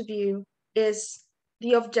ethical point of view is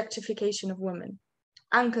the objectification of women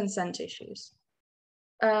and consent issues.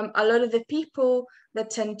 A lot of the people that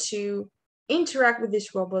tend to interact with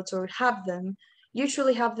these robots or have them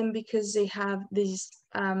usually have them because they have this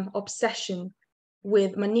obsession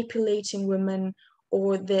with manipulating women,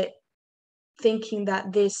 or the thinking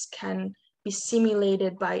that this can be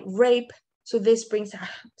simulated by rape So this brings a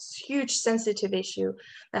huge sensitive issue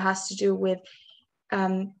that has to do with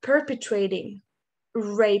perpetrating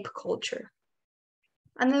rape culture.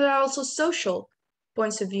 And there are also social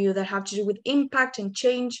points of view that have to do with impact and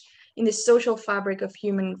change in the social fabric of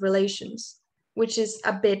human relations, which is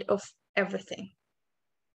a bit of everything.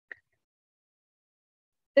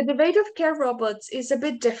 The debate of care robots is a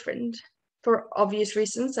bit different for obvious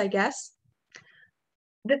reasons, I guess.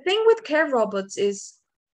 The thing with care robots is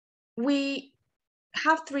we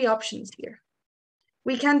have three options here.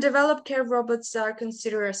 We can develop care robots that are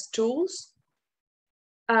considered as tools.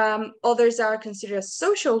 Others are considered as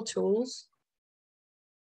social tools,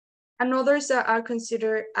 and others are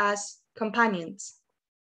considered as companions.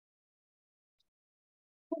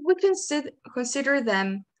 We consider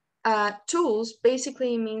them tools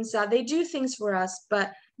basically means that they do things for us,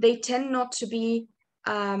 but they tend not to be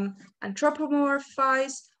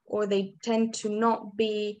anthropomorphized, or they tend to not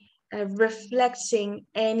be reflecting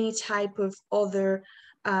any type of other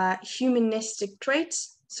humanistic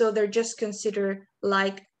traits. So they're just considered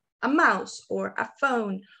like a mouse or a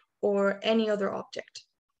phone or any other object.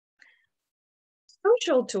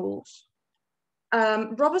 Social tools.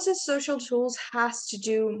 Robots as social tools has to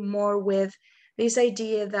do more with this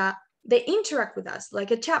idea that they interact with us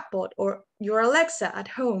like a chatbot, or your Alexa at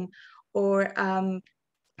home, or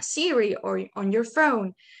Siri, or on your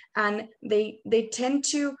phone, and they tend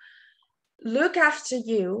to look after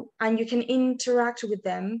you, and you can interact with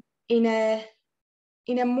them in a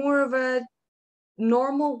more of a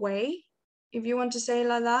normal way, if you want to say it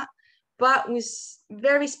like that, but with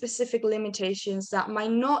very specific limitations that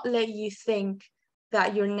might not let you think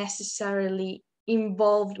that you're necessarily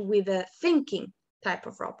involved with a thinking type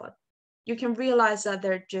of robot. You can realize that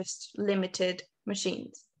they're just limited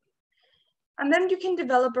machines. And then you can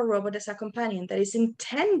develop a robot as a companion that is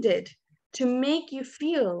intended to make you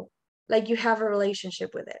feel like you have a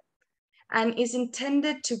relationship with it, and is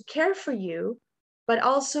intended to care for you, but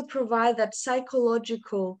also provide that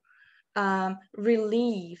psychological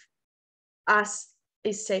relief as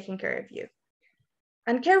is taking care of you.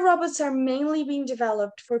 And care robots are mainly being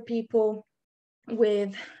developed for people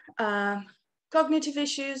with cognitive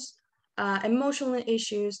issues, emotional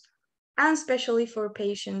issues, and especially for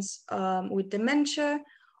patients with dementia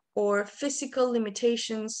or physical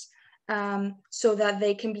limitations, so that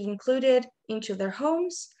they can be included into their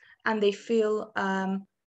homes and they feel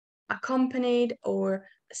accompanied or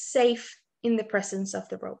safe in the presence of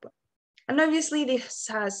the robot. And obviously this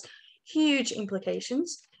has huge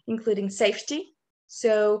implications, including safety.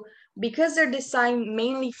 So because they're designed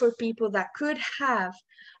mainly for people that could have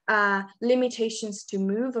limitations to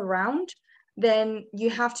move around, then you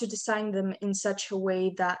have to design them in such a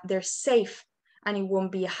way that they're safe and it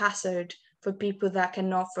won't be a hazard for people that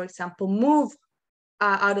cannot, for example, move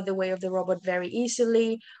out of the way of the robot very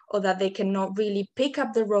easily, or that they cannot really pick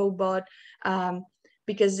up the robot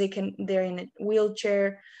because they're in a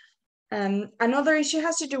wheelchair. Another issue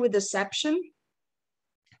has to do with deception.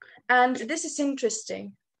 And this is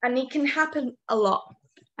interesting, and it can happen a lot.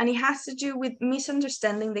 And it has to do with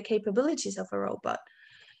misunderstanding the capabilities of a robot.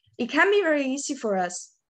 It can be very easy for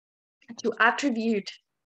us to attribute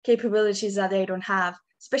capabilities that they don't have,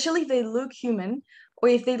 especially if they look human or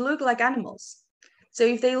if they look like animals. So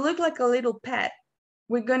if they look like a little pet,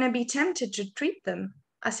 we're going to be tempted to treat them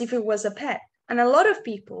as if it was a pet. And a lot of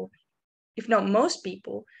people, if not most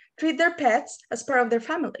people, treat their pets as part of their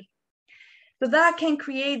family. So that can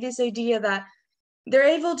create this idea that they're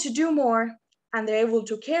able to do more and they're able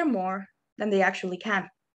to care more than they actually can.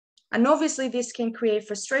 And obviously this can create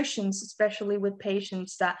frustrations, especially with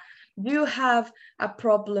patients that do have a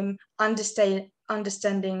problem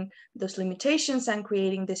understanding those limitations and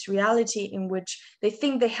creating this reality in which they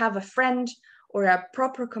think they have a friend or a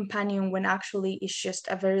proper companion when actually it's just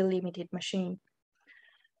a very limited machine.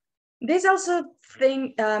 This also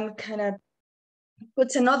kind of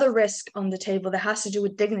puts another risk on the table that has to do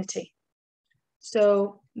with dignity.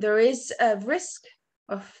 So there is a risk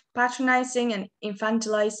of patronizing and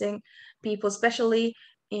infantilizing people, especially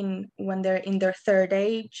when they're in their third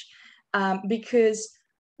age, because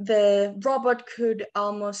the robot could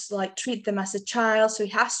almost like treat them as a child. So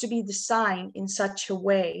it has to be designed in such a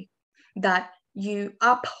way that you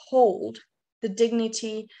uphold the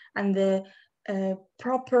dignity and the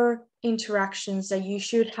proper interactions that you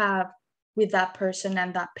should have with that person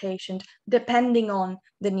and that patient, depending on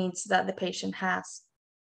the needs that the patient has.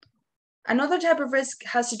 Another type of risk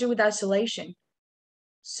has to do with isolation.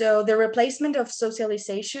 So the replacement of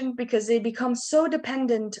socialization, because they become so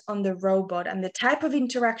dependent on the robot and the type of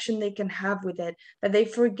interaction they can have with it, that they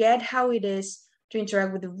forget how it is to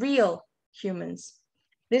interact with real humans.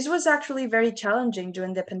 This was actually very challenging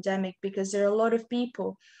during the pandemic because there are a lot of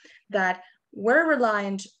people that were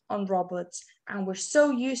reliant on robots and were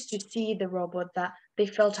so used to see the robot that they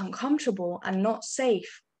felt uncomfortable and not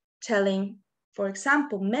safe telling, for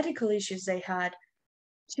example, medical issues they had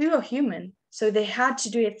to a human. So they had to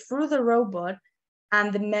do it through the robot,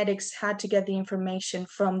 and the medics had to get the information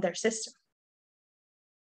from their system.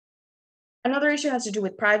 Another issue has to do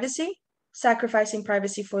with privacy, sacrificing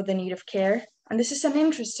privacy for the need of care. And this is an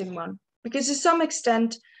interesting one because to some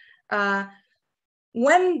extent,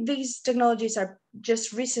 when these technologies are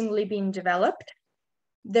just recently being developed,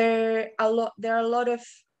 there are a lot of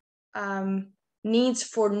needs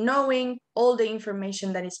for knowing all the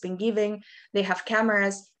information that is being given. They have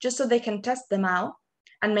cameras just so they can test them out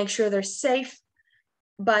and make sure they're safe.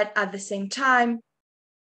 But at the same time,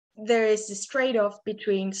 there is this trade-off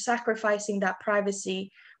between sacrificing that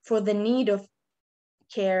privacy for the need of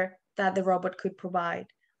care that the robot could provide.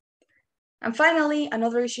 And finally,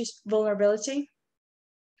 another issue is vulnerability.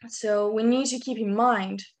 So we need to keep in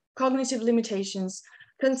mind cognitive limitations,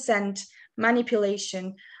 consent,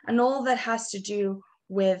 manipulation, and all that has to do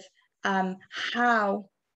with how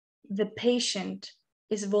the patient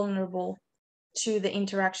is vulnerable to the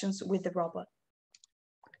interactions with the robot.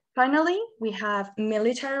 Finally, we have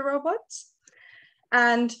military robots,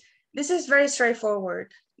 and this is very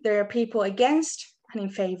straightforward. There are people against and in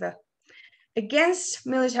favor. Against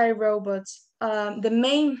military robots, the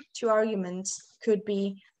main two arguments could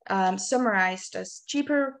be summarized as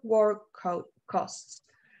cheaper war costs.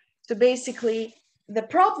 So basically, the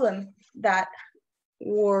problem that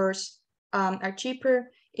wars are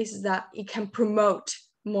cheaper is that it can promote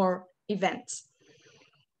more events.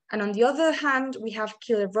 And on the other hand, we have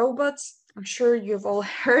killer robots. I'm sure you've all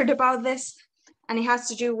heard about this. And it has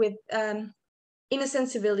to do with innocent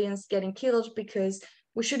civilians getting killed because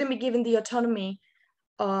we shouldn't be given the autonomy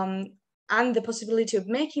and the possibility of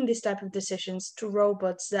making this type of decisions to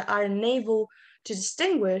robots that are unable to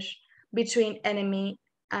distinguish between enemy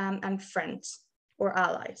and friends or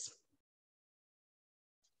allies.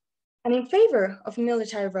 And in favor of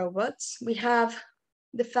military robots, we have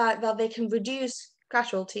the fact that they can reduce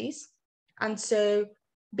casualties. And so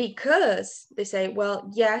because they say, well,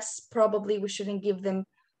 yes, probably we shouldn't give them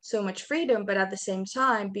so much freedom, but at the same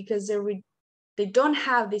time, because they don't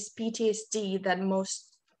have this PTSD that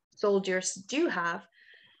most soldiers do have,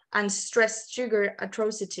 and stress trigger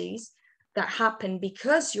atrocities that happen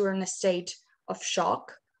because you're in a state of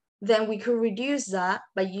shock, then we could reduce that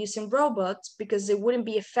by using robots because they wouldn't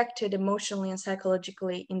be affected emotionally and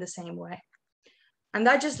psychologically in the same way. And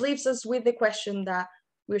that just leaves us with the question that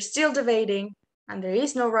we're still debating, and there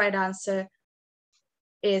is no right answer,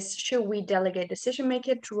 is should we delegate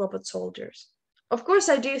decision-making to robot soldiers? Of course,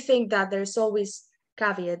 I do think that there's always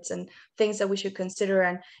caveats and things that we should consider.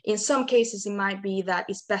 And in some cases, it might be that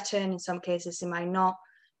it's better, and in some cases, it might not.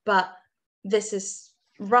 But this is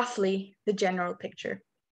roughly the general picture.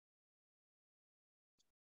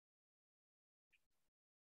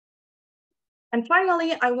 And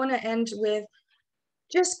finally, I want to end with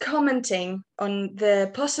just commenting on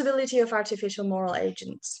the possibility of artificial moral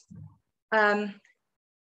agents.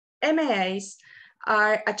 MAAs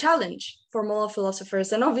are a challenge for moral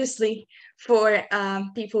philosophers and obviously for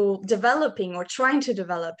people developing or trying to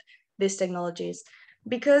develop these technologies,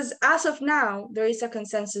 because as of now, there is a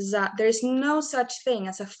consensus that there is no such thing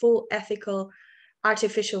as a full ethical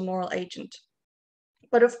artificial moral agent.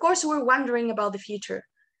 But of course, we're wondering about the future.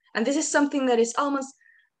 And this is something that is almost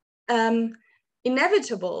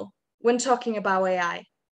inevitable when talking about AI.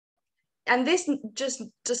 And this just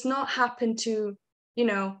does not happen to, you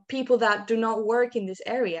know, people that do not work in this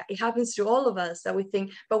area. It happens to all of us that we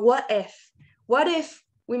think, but what if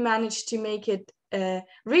we manage to make it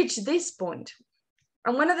reach this point?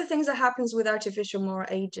 And one of the things that happens with artificial moral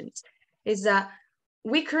agents is that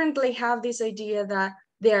we currently have this idea that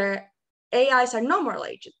their AIs are not moral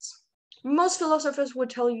agents. Most philosophers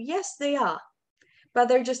would tell you, yes, they are, but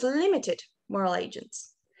they're just limited moral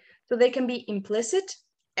agents. So they can be implicit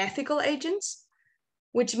ethical agents,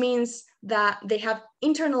 which means that they have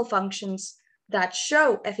internal functions that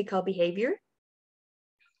show ethical behavior.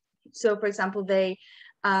 So for example, they,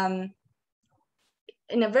 in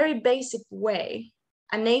a very basic way,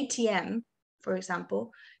 an ATM, for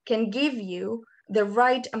example, can give you the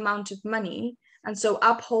right amount of money, and so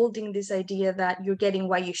upholding this idea that you're getting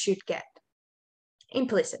what you should get.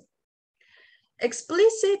 Implicit.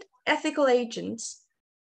 Explicit ethical agents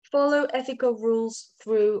follow ethical rules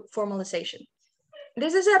through formalization.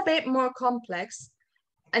 This is a bit more complex,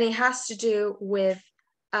 and it has to do with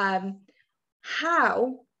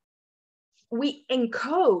how we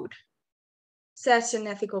encode certain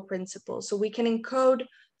ethical principles. So we can encode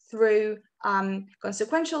through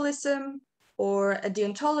consequentialism or a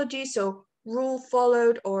deontology, so rule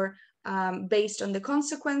followed or based on the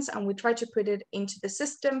consequence, and we try to put it into the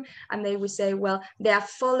system, and they would say, well, they have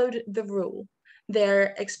followed the rule.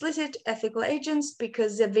 They're explicit ethical agents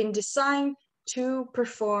because they've been designed to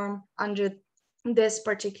perform under this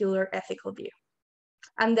particular ethical view.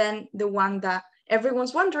 And then the one that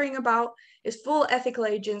everyone's wondering about is full ethical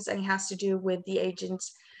agents, and it has to do with the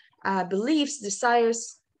agent's beliefs,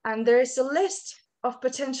 desires, and there is a list of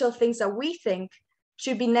potential things that we think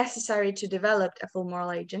should be necessary to develop a full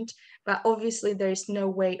moral agent, but obviously there is no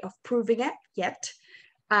way of proving it yet,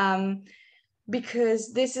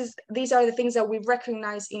 because these are the things that we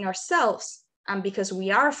recognize in ourselves, and because we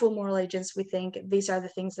are full moral agents, we think these are the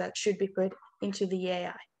things that should be put into the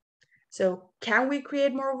AI. So can we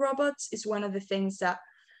create more robots is one of the things that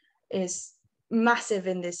is massive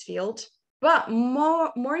in this field. But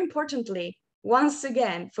more importantly, once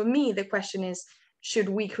again, for me, the question is, should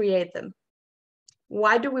we create them?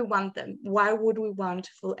 Why do we want them? Why would we want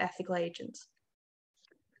full ethical agents?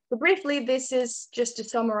 So briefly, this is just to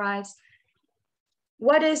summarize.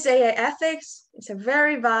 What is AI ethics? It's a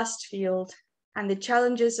very vast field, and the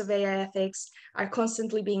challenges of AI ethics are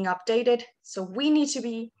constantly being updated. So we need to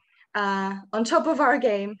be on top of our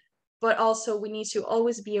game, but also we need to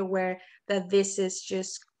always be aware that this is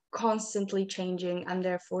just constantly changing, and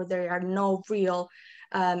therefore there are no real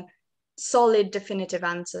solid definitive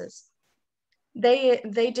answers.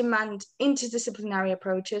 They demand interdisciplinary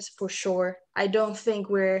approaches for sure. I don't think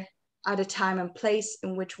we're at a time and place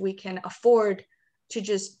in which we can afford to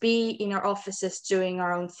just be in our offices doing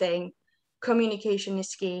our own thing. Communication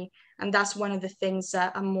is key, and that's one of the things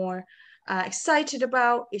that I'm more excited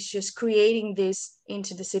about, is just creating these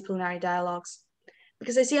interdisciplinary dialogues,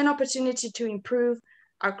 because I see an opportunity to improve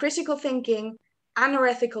our critical thinking and our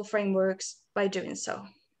ethical frameworks by doing so.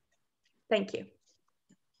 Thank you.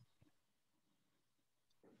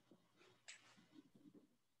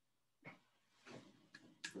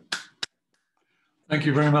 Thank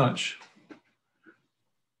you very much.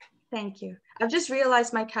 Thank you. I've just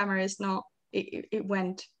realized my camera is not, it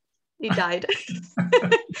died.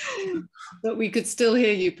 But we could still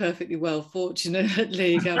hear you perfectly well,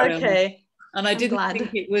 fortunately, Gabriela. Okay. And I didn't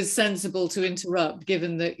think it was sensible to interrupt,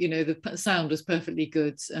 given that, you know, the sound was perfectly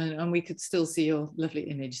good, and we could still see your lovely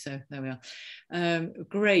image. So there we are.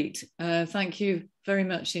 Great. Thank you very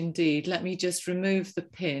much indeed. Let me just remove the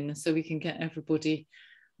pin so we can get everybody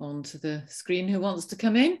onto the screen who wants to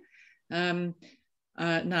come in.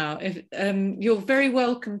 Now, if, you're very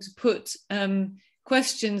welcome to put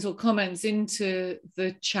questions or comments into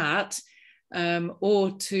the chat,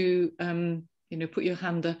 or to you know, put your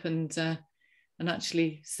hand up and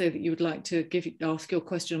actually say that you would like to ask your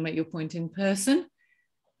question or make your point in person.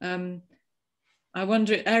 I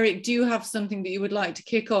wonder, Eric, do you have something that you would like to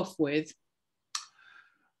kick off with?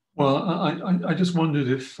 Well, I just wondered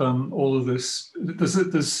if all of this,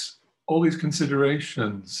 there's all these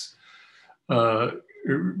considerations,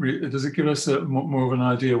 does it give us more of an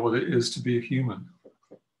idea what it is to be a human?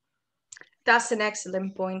 That's an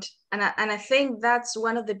excellent point. And I think that's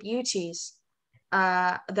one of the beauties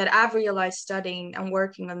that I've realized studying and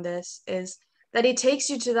working on this, is that it takes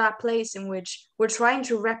you to that place in which we're trying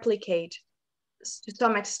to replicate to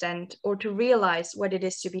some extent, or to realize what it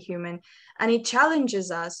is to be human. And it challenges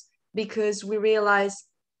us because we realize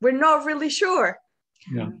we're not really sure.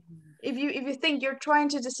 Yeah. If you think you're trying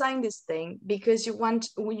to design this thing because you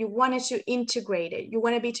wanted to integrate it, you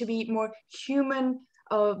want it to be more human,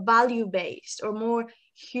 value-based, or more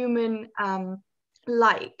human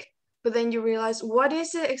like, but then you realize, what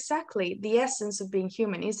is it exactly, the essence of being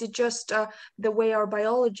human? Is it just the way our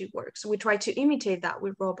biology works? We try to imitate that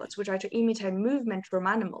with robots. We try to imitate movement from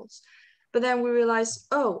animals. But then we realize,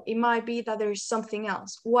 oh, it might be that there is something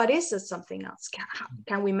else. What is it, something else?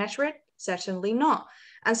 Can we measure it? Certainly not.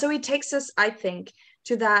 And so it takes us, I think,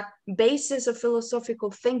 to that basis of philosophical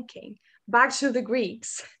thinking, back to the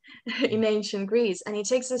Greeks in ancient Greece. And it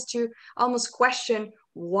takes us to almost question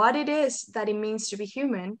what it is that it means to be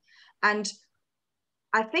human. And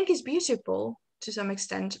I think it's beautiful to some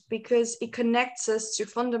extent, because it connects us to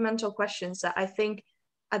fundamental questions that I think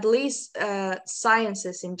at least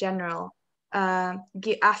sciences in general,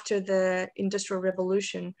 after the Industrial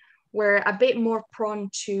Revolution, were a bit more prone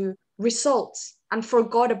to results and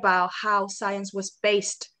forgot about how science was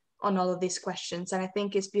based on all of these questions. And I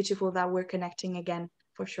think it's beautiful that we're connecting again,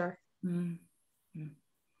 for sure. Mm-hmm.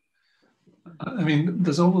 I mean,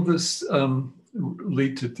 there's all of this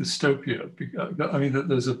lead to dystopia. I mean,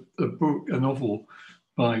 there's a book, a novel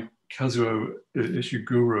by Kazuo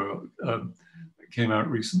Ishiguro, came out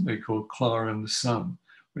recently called Clara and the Sun,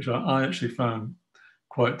 which I actually found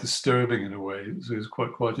quite disturbing in a way. It was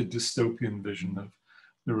quite a dystopian vision of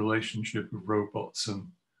the relationship of robots and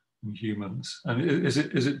humans. And is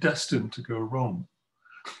it destined to go wrong,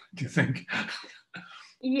 do you think?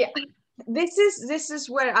 Yeah, this is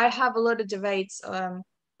where I have a lot of debates on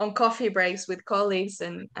coffee breaks with colleagues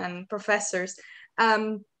and professors.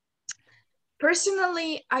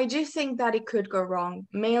 Personally, I do think that it could go wrong,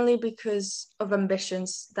 mainly because of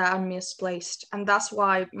ambitions that are misplaced. And that's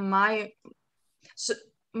why my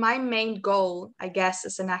main goal, I guess,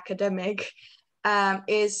 as an academic,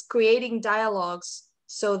 is creating dialogues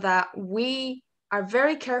so that we are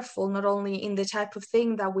very careful, not only in the type of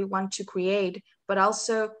thing that we want to create, but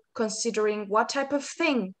also considering what type of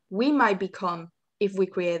thing we might become if we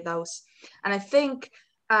create those. And I think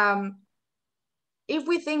if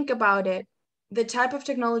we think about it, the type of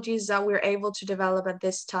technologies that we're able to develop at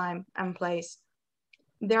this time and place,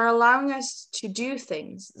 they're allowing us to do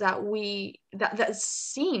things that that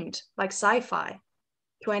seemed like sci-fi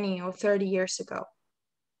 20 or 30 years ago.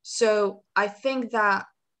 So I think that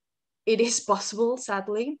it is possible,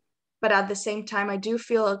 sadly, but at the same time, I do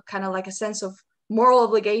feel kind of like a sense of moral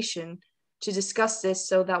obligation to discuss this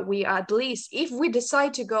so that we, at least, if we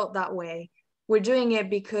decide to go that way, we're doing it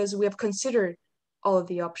because we have considered all of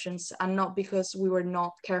the options and not because we were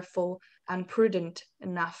not careful and prudent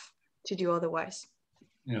enough to do otherwise.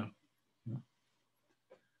 Yeah.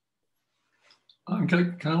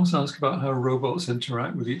 Can I also ask about how robots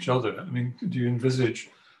interact with each other? I mean, do you envisage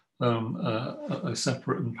a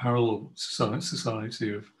separate and parallel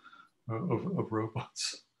society of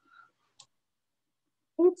robots?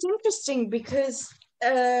 It's interesting because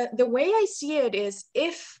the way I see it is,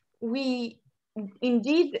 if we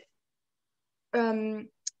indeed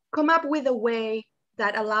come up with a way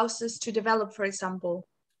that allows us to develop, for example,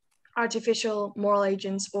 artificial moral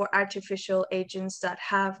agents or artificial agents that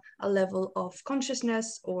have a level of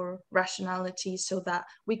consciousness or rationality, so that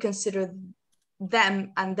we consider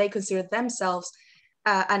them and they consider themselves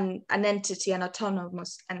an entity, an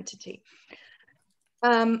autonomous entity.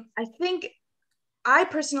 I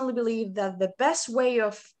personally believe that the best way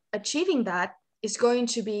of achieving that is going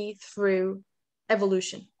to be through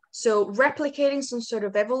evolution. So replicating some sort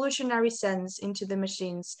of evolutionary sense into the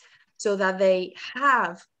machines so that they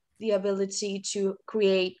have the ability to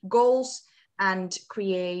create goals and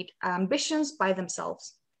create ambitions by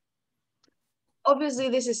themselves. Obviously,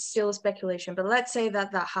 this is still a speculation, but let's say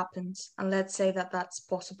that that happens, and let's say that that's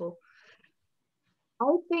possible.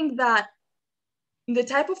 I think that the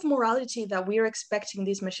type of morality that we're expecting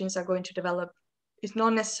these machines are going to develop is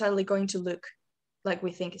not necessarily going to look like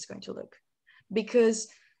we think it's going to look, because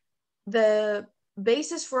the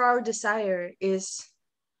basis for our desire is,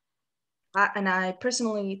 and I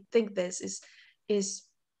personally think this is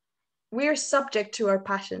we're subject to our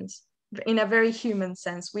passions in a very human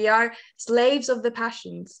sense. We are slaves of the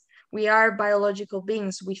passions. We are biological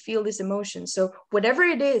beings. We feel these emotions. So whatever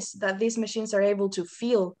it is that these machines are able to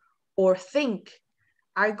feel or think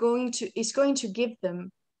is going to give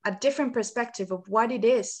them a different perspective of what it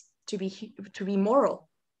is to be moral.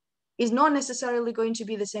 It's not necessarily going to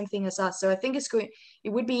be the same thing as us. So I think it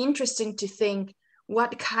would be interesting to think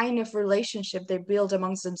what kind of relationship they build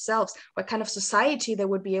amongst themselves, what kind of society they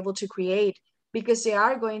would be able to create, because they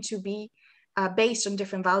are going to be based on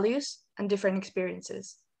different values and different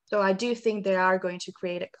experiences. So I do think they are going to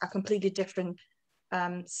create a completely different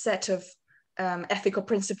set of ethical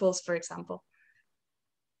principles, for example.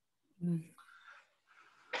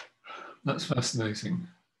 That's fascinating.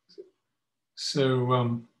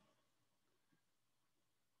 So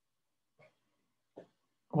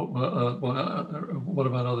what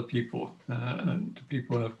about other people? Do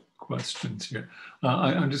people have questions here?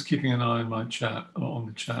 I'm just keeping an eye on my chat, on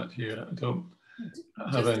the chat here. I don't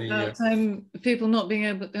have just any. About, people not being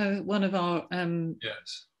able. One of our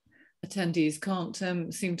yes. attendees can't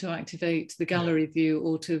seem to activate the gallery view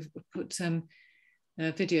or to put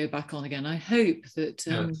video back on again. I hope that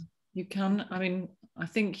Yes. you can. I mean, I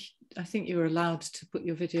think you're allowed to put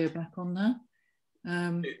your video back on now.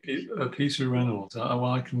 Peter Reynolds. Well,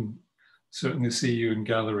 I can certainly see you in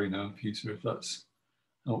gallery now, Peter, if that's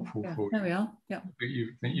helpful for you. There we are. Yeah.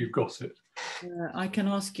 You think you've got it? I can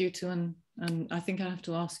ask you to, and I think I have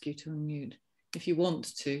to ask you to unmute if you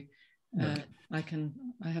want to. I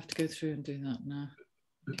have to go through and do that now.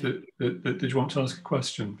 Okay. Did you want to ask a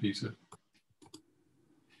question, Peter?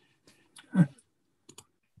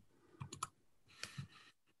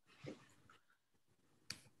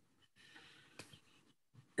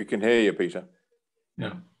 We can hear you, Peter.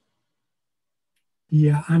 Yeah.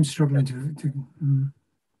 Yeah, I'm struggling to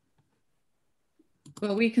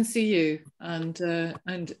Well, we can see you, and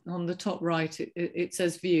on the top right it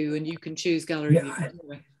says view, and you can choose gallery view.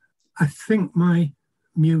 I think my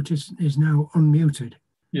mute is now unmuted.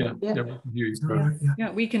 Yeah, we can hear you. Right,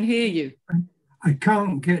 yeah, we can hear you. I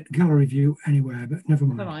can't get gallery view anywhere, but never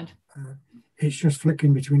mind. Never mind. It's just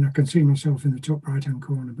flicking between. I can see myself in the top right-hand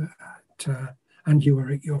corner, but and you are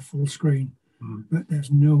at your full screen, but there's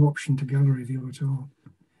no option to gallery view at all.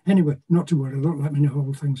 Anyway, not to worry. Don't let me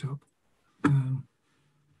hold things up.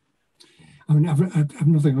 I mean, I've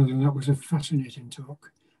nothing other than that was a fascinating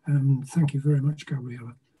talk. Thank you very much,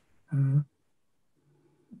 Gabriela.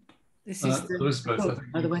 This is Elizabeth, I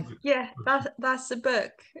think, by the way. Yeah, that's the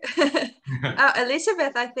book.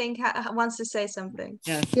 Elizabeth, I think, wants to say something.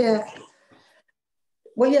 Yeah. Yeah.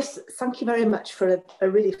 Well, yes, thank you very much for a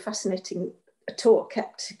really fascinating talk.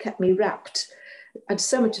 Kept me wrapped. And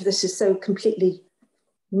so much of this is so completely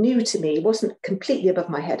new to me. It wasn't completely above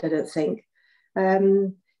my head, I don't think.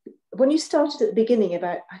 When you started at the beginning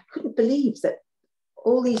about, I couldn't believe that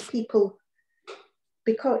all these people,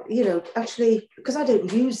 because, you know, actually, because I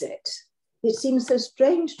don't use it, it seems so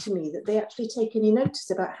strange to me that they actually take any notice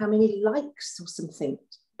about how many likes or something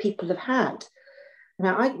people have had.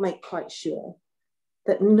 Now, I make quite sure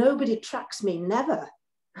that nobody tracks me, never.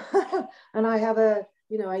 And I have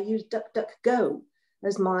I use DuckDuckGo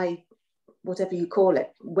as my, whatever you call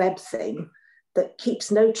it, web thing that keeps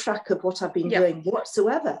no track of what I've been doing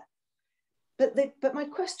whatsoever. But my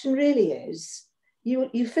question really is,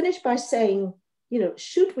 you finish by saying, you know,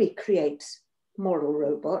 should we create moral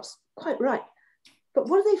robots? Quite right. But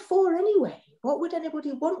what are they for anyway? What would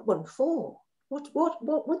anybody want one for? What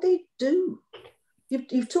would they do?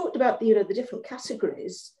 You've talked about the different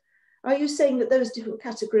categories. Are you saying that those different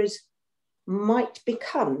categories might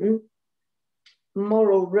become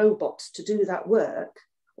moral robots to do that work,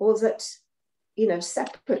 or that, you know,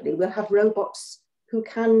 separately we'll have robots who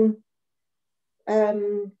can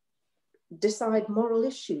decide moral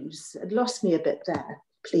issues? It lost me a bit there,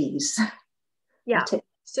 please. Yeah.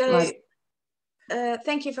 So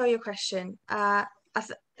thank you for your question.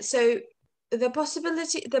 So the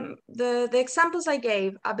possibility, the examples I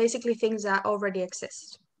gave are basically things that already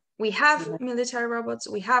exist. We have military robots,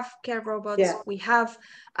 we have care robots, we have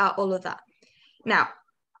all of that. Now,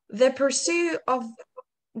 the pursuit of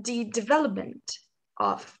the development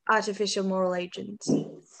of artificial moral agents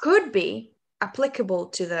could be applicable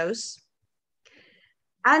to those,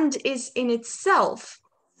 and is in itself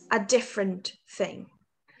a different thing.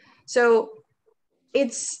 So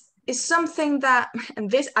it's something that,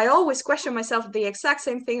 and this, I always question myself the exact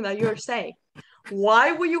same thing that you're saying.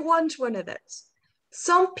 Why would you want one of those?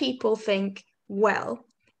 Some people think, well,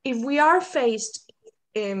 if we are faced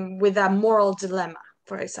with a moral dilemma,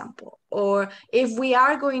 for example, or if we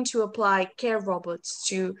are going to apply care robots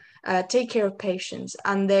to take care of patients,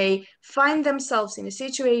 and they find themselves in a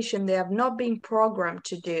situation they have not been programmed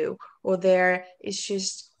to do, or it's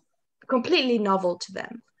just completely novel to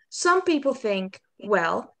them. Some people think,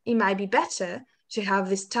 well, it might be better to have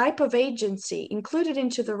this type of agency included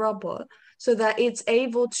into the robot so that it's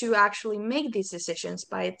able to actually make these decisions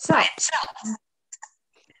by itself.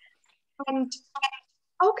 And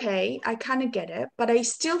okay, I kind of get it, but I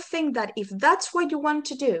still think that if that's what you want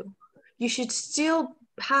to do, you should still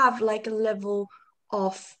have like a level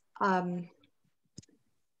of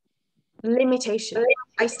limitation.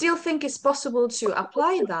 I still think it's possible to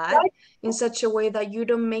apply that in such a way that you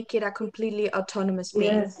don't make it a completely autonomous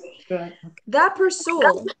being. Yes, right. That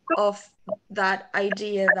pursuit of that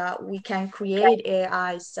idea that we can create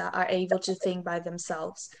AIs that are able to think by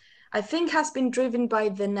themselves, I think has been driven by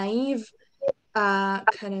the naive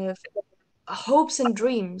kind of hopes and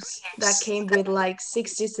dreams that came with like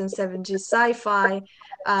 60s and 70s sci-fi,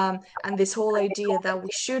 and this whole idea that we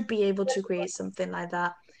should be able to create something like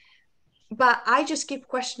that. But I just keep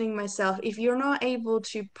questioning myself, if you're not able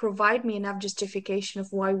to provide me enough justification of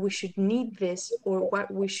why we should need this, or what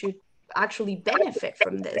we should actually benefit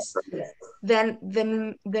from this, then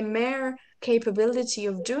the mere capability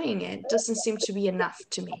of doing it doesn't seem to be enough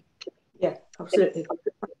to me. Yeah, absolutely.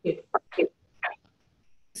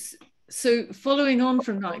 So following on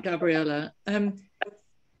from that, Gabriela,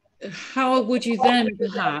 how would you then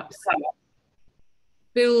perhaps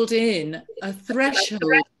build in a threshold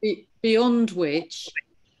beyond which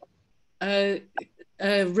a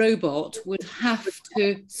robot would have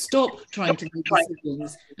to stop trying to make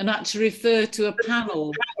decisions and actually refer to a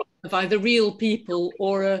panel of either real people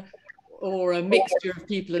or a mixture of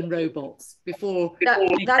people and robots before?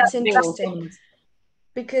 That's interesting,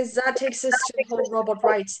 because that takes us to the whole robot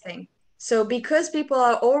rights thing. So because people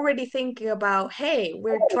are already thinking about, hey,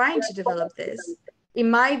 we're trying to develop this, It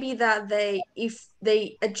might be that if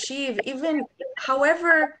they achieve even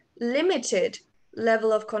however limited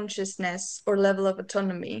level of consciousness or level of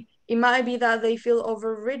autonomy, it might be that they feel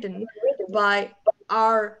overridden by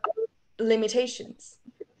our limitations.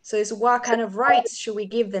 So it's what kind of rights should we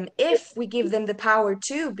give them if we give them the power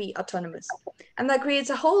to be autonomous? And that creates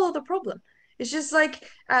a whole other problem. It's just like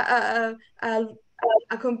a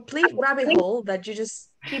complete rabbit hole that you just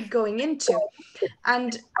keep going into.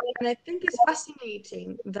 And I think it's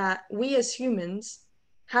fascinating that we as humans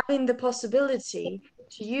having the possibility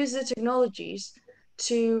to use the technologies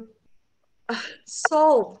to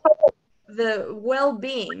solve the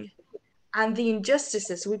well-being and the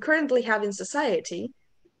injustices we currently have in society,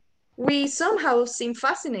 we somehow seem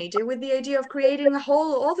fascinated with the idea of creating a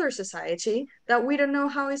whole other society that we don't know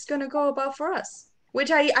how it's going to go about for us. Which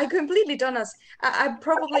I completely don't as I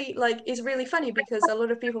probably like is really funny because a lot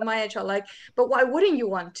of people my age are like, but why wouldn't you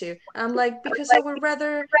want to? And I'm like, because I would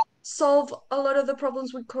rather solve a lot of the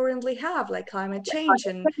problems we currently have, like climate change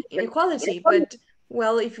and inequality. But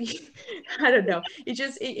well, if you, I don't know,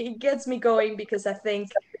 it gets me going because I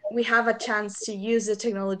think we have a chance to use the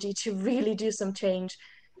technology to really do some change.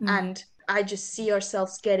 And I just see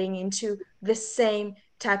ourselves getting into the same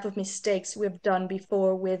type of mistakes we've done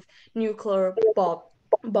before with nuclear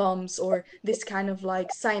bombs or this kind of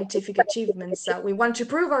like scientific achievements that we want to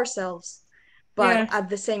prove ourselves, but at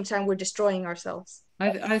the same time we're destroying ourselves.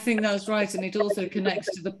 I think that's right, and it also connects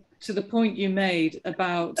to the point you made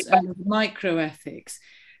about microethics,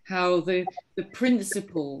 how the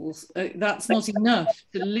principles, that's not enough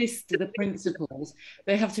to list the principles,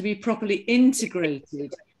 they have to be properly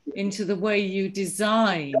integrated into the way you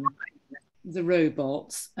design the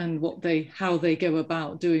robots and how they go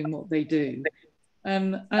about doing what they do.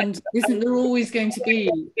 And isn't there always going to be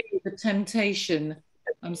the temptation?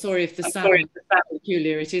 I'm sorry if the sound is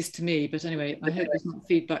peculiar, it is to me, but anyway, I hope there's not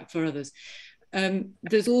feedback for others.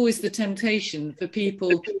 There's always the temptation for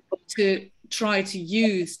people to try to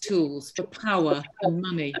use tools for power and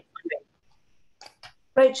money.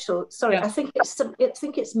 Rachel, sorry, I think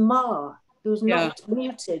it's Ma who's not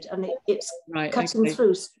muted, and it's cutting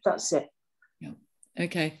through. That's it. Yeah.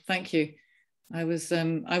 Okay, thank you. I was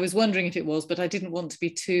wondering if it was, but I didn't want to be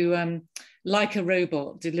too like a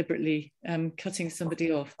robot, deliberately cutting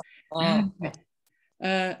somebody off.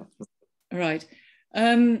 Right.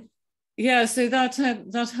 Yeah. So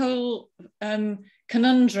that whole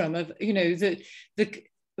conundrum of, you know, the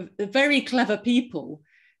very clever people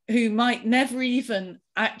who might never even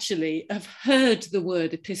actually have heard the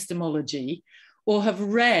word epistemology or have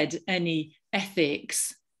read any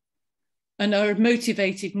ethics, and are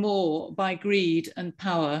motivated more by greed and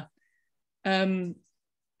power,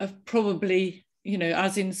 of probably, you know,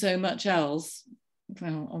 as in so much else,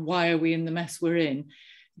 well, why are we in the mess we're in,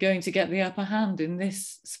 going to get the upper hand in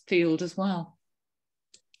this field as well.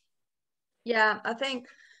 Yeah, I think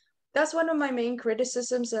that's one of my main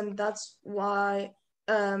criticisms, and that's why,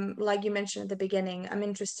 like you mentioned at the beginning, I'm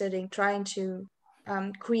interested in trying to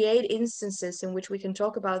create instances in which we can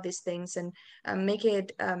talk about these things and make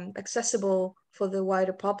it accessible for the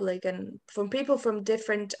wider public and from people from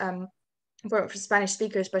different, for Spanish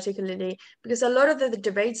speakers particularly, because a lot of the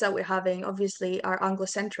debates that we're having obviously are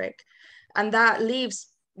Anglocentric, and that leaves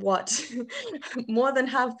what more than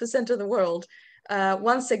 0.5% of the world.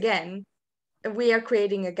 Once again, we are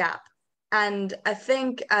creating a gap. And I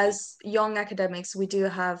think as young academics, we do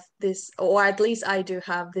have this, or at least I do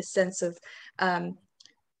have this sense of, I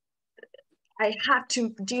have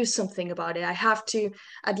to do something about it. I have to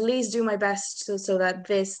at least do my best so that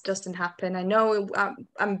this doesn't happen. I know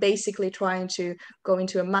I'm basically trying to go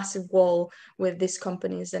into a massive wall with these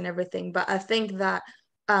companies and everything, but I think that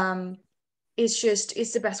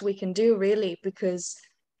it's the best we can do, really, because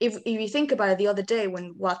if you think about it, the other day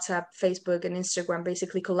when WhatsApp, Facebook, and Instagram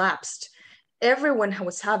basically collapsed, everyone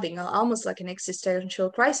was having almost like an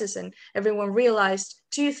existential crisis, and everyone realized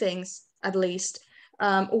two things, at least.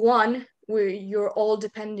 One, where you're all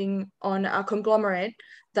depending on a conglomerate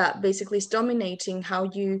that basically is dominating how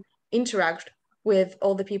you interact with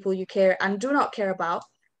all the people you care and do not care about.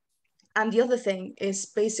 And the other thing is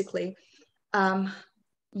basically,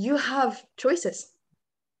 you have choices,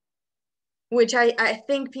 which I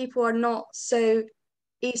think people are not so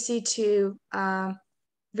easy to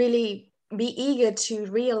really be eager to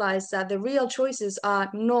realize, that the real choices are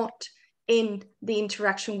not in the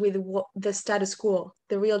interaction with the status quo.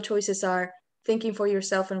 The real choices are thinking for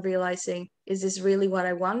yourself and realizing, is this really what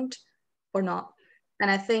I want or not? And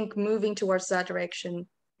I think moving towards that direction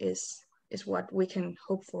is what we can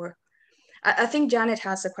hope for. I think Janet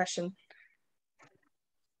has a question.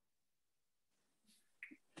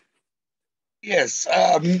 Yes,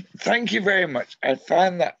 thank you very much. I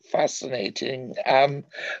found that fascinating.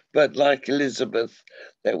 But like Elizabeth,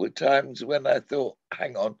 there were times when I thought,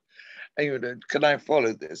 hang on, can I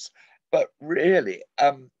follow this? But really,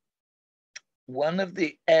 one of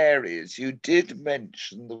the areas you did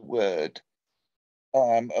mention the word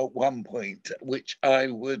at one point, which I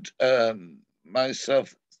would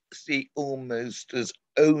myself see almost as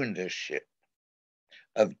ownership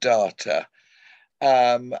of data.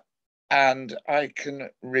 And I can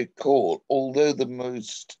recall, although the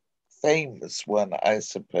most famous one, I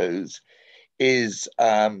suppose, is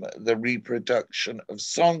the reproduction of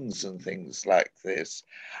songs and things like this.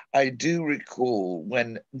 I do recall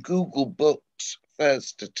when Google Books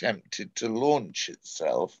first attempted to launch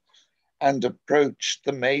itself and approached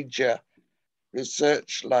the major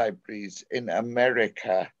research libraries in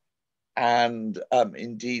America and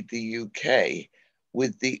indeed the UK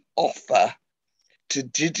with the offer to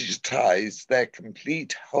digitize their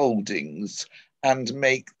complete holdings and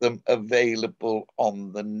make them available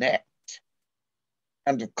on the net.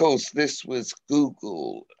 And of course, this was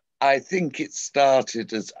Google. I think it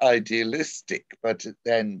started as idealistic, but it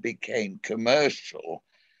then became commercial.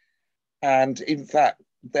 And in fact,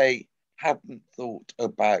 they hadn't thought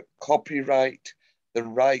about copyright, the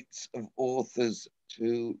rights of authors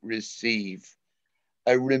to receive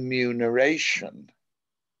a remuneration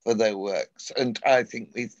for their works. And I think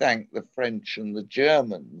we thank the French and the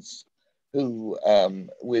Germans who,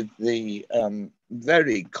 with the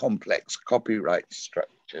very complex copyright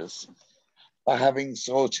structures, are having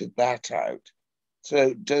sorted that out.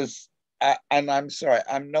 So and I'm sorry,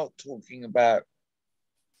 I'm not talking about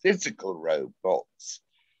physical robots,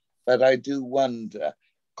 but I do wonder,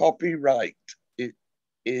 copyright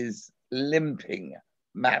is limping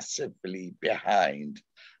massively behind,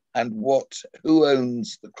 and who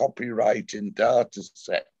owns the copyright in data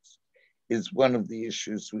sets is one of the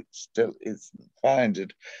issues which still isn't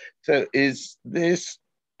founded. So is this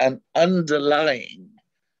an underlying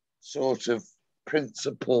sort of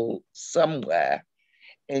principle somewhere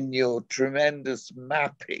in your tremendous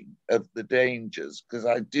mapping of the dangers? Because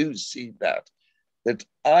I do see that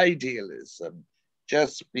idealism,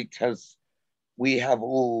 just because we have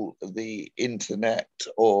all the internet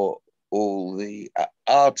or all the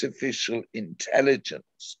artificial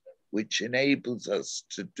intelligence, which enables us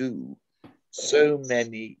to do so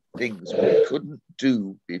many things we couldn't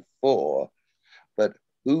do before, but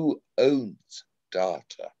who owns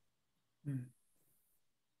data?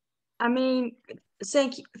 I mean,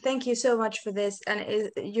 thank you so much for this.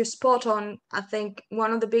 And you're spot on. I think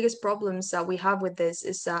one of the biggest problems that we have with this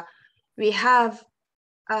is that we have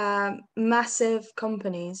massive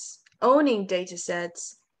companies owning data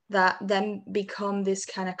sets that then become this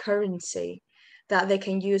kind of currency that they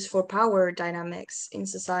can use for power dynamics in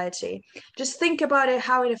society. Just think about it,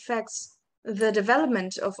 how it affects the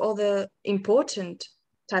development of all the important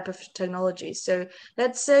type of technologies. So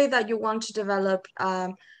let's say that you want to develop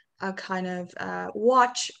a kind of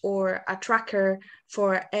watch or a tracker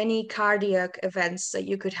for any cardiac events that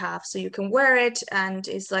you could have. So you can wear it and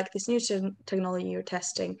it's like this new technology you're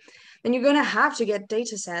testing. Then you're going to have to get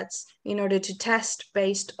data sets in order to test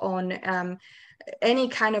based on any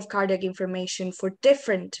kind of cardiac information for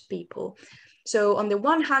different people. So on the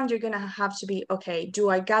one hand, you're going to have to be, okay, do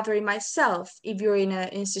I gather it myself? If you're in an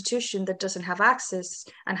institution that doesn't have access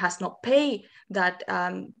and has not paid that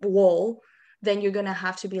wall, then you're going to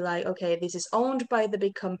have to be like, okay, this is owned by the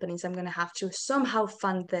big companies. I'm going to have to somehow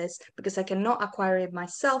fund this because I cannot acquire it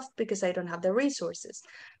myself because I don't have the resources.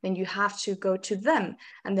 Then you have to go to them.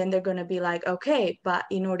 And then they're going to be like, okay, but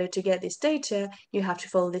in order to get this data, you have to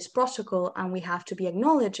follow this protocol and we have to be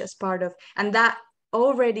acknowledged as part of, and that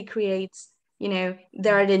already creates,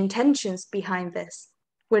 there are the intentions behind this.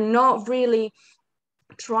 We're not really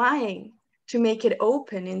trying to make it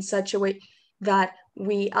open in such a way that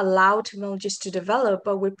we allow technologies to develop,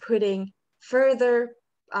 but we're putting further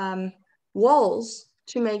walls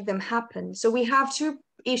to make them happen. So we have two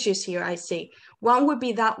issues here, I see. One would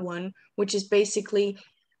be that one, which is basically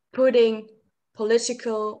putting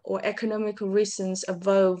political or economical reasons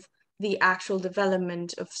above the actual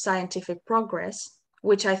development of scientific progress,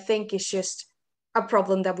 which I think is just a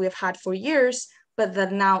problem that we have had for years, but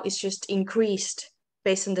that now is just increased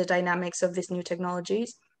based on the dynamics of these new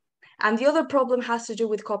technologies. And the other problem has to do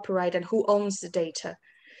with copyright and who owns the data.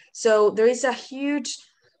 So there is a huge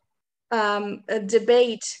a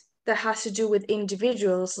debate that has to do with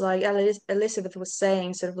individuals, like Elizabeth was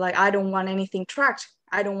saying, sort of like, I don't want anything tracked.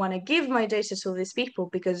 I don't want to give my data to these people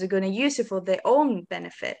because they're going to use it for their own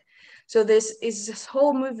benefit. So this is this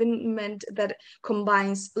whole movement that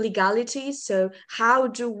combines legality. So how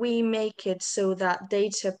do we make it so that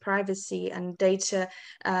data privacy and data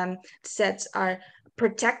sets are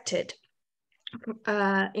protected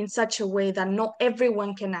in such a way that not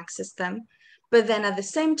everyone can access them? But then at the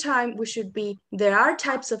same time, there are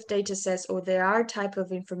types of data sets, or there are type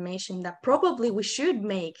of information that probably we should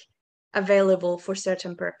make available for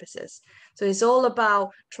certain purposes. So it's all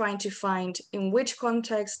about trying to find in which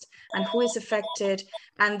context and who is affected.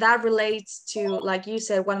 And that relates to, like you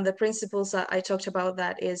said, one of the principles that I talked about,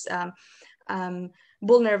 that is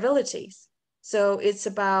vulnerabilities. So it's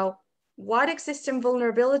about what existing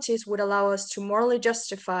vulnerabilities would allow us to morally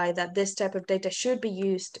justify that this type of data should be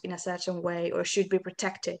used in a certain way or should be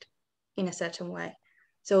protected in a certain way.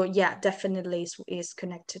 So yeah, definitely is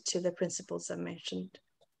connected to the principles I mentioned.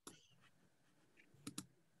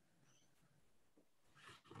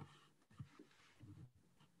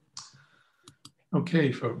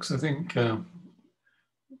 Okay, folks, I think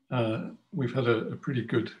we've had a pretty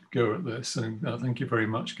good go at this, and thank you very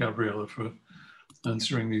much, Gabriela, for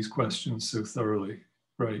answering these questions so thoroughly.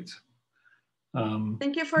 Great.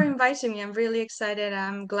 Thank you for inviting me. I'm really excited.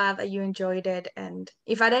 I'm glad that you enjoyed it. And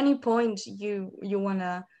if at any point you want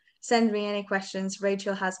to send me any questions,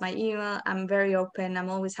 Rachel has my email. I'm very open.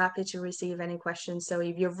 I'm always happy to receive any questions. So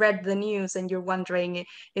if you've read the news and you're wondering,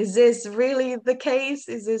 is this really the case?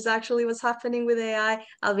 Is this actually what's happening with AI?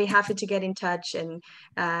 I'll be happy to get in touch. And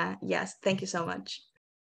yes, thank you so much.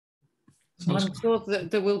 I'm sure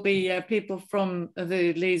that there will be people from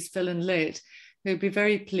the Leeds Phil and Lit who'd be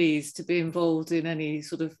very pleased to be involved in any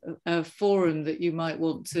sort of forum that you might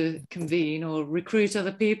want to convene, or recruit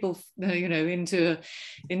other people, you know, into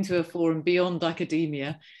a forum beyond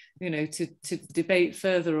academia, you know, to debate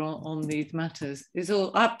further on these matters. It's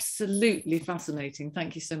all absolutely fascinating.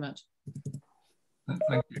 Thank you so much.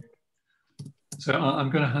 Thank you. So I'm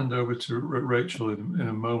going to hand over to Rachel in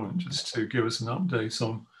a moment, just to give us an update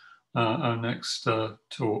on our next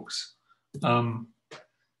talks.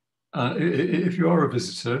 If you are a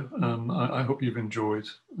visitor, I hope you've enjoyed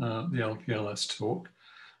the LPLS talk.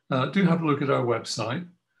 Do have a look at our website,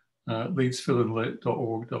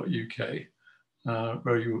 leedsphilandlit.org.uk,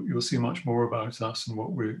 where you'll see much more about us and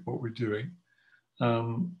what we're doing.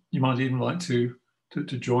 You might even like to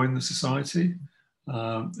join the society.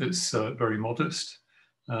 It's very modest.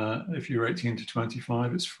 If you're 18 to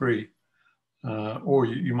 25, it's free. Or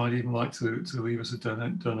you might even like to leave us a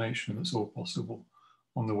donation. That's all possible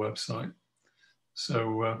on the website.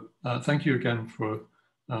 So thank you again for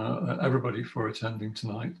everybody for attending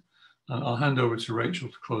tonight. I'll hand over to Rachel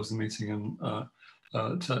to close the meeting and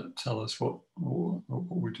tell us what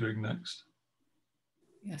we're doing next.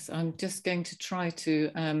 Yes, I'm just going to try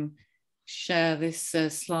to share this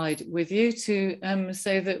slide with you to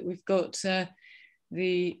say that we've got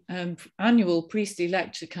the annual Priestley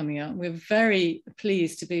lecture coming up. We're very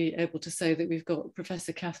pleased to be able to say that we've got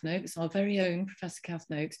Professor Kath Noakes, our very own Professor Kath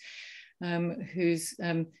Noakes, who's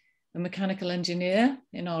a mechanical engineer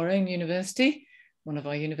in our own university, one of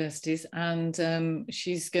our universities, and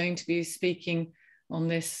she's going to be speaking on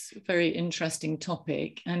this very interesting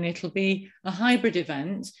topic, and it'll be a hybrid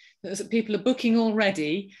event that people are booking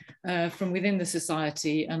already from within the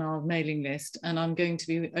society and our mailing list, and I'm going to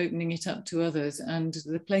be opening it up to others, and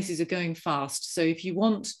the places are going fast. So if you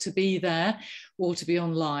want to be there or to be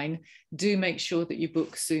online, do make sure that you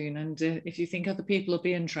book soon, and if you think other people will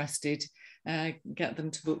be interested, get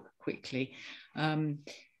them to book quickly.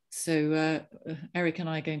 So Eric and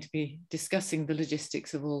I are going to be discussing the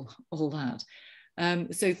logistics of all that.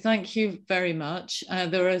 So thank you very much.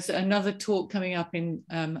 There is another talk coming up in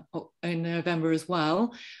November as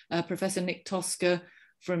well. Professor Nick Tosca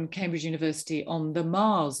from Cambridge University on the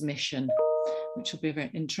Mars mission, which will be a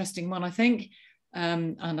very interesting one, I think.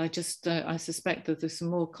 And I suspect that there's some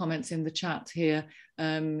more comments in the chat here.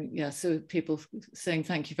 Yeah, so people saying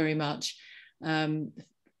thank you very much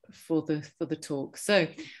for the talk. So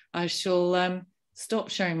I shall stop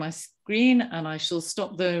sharing my screen and I shall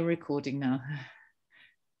stop the recording now.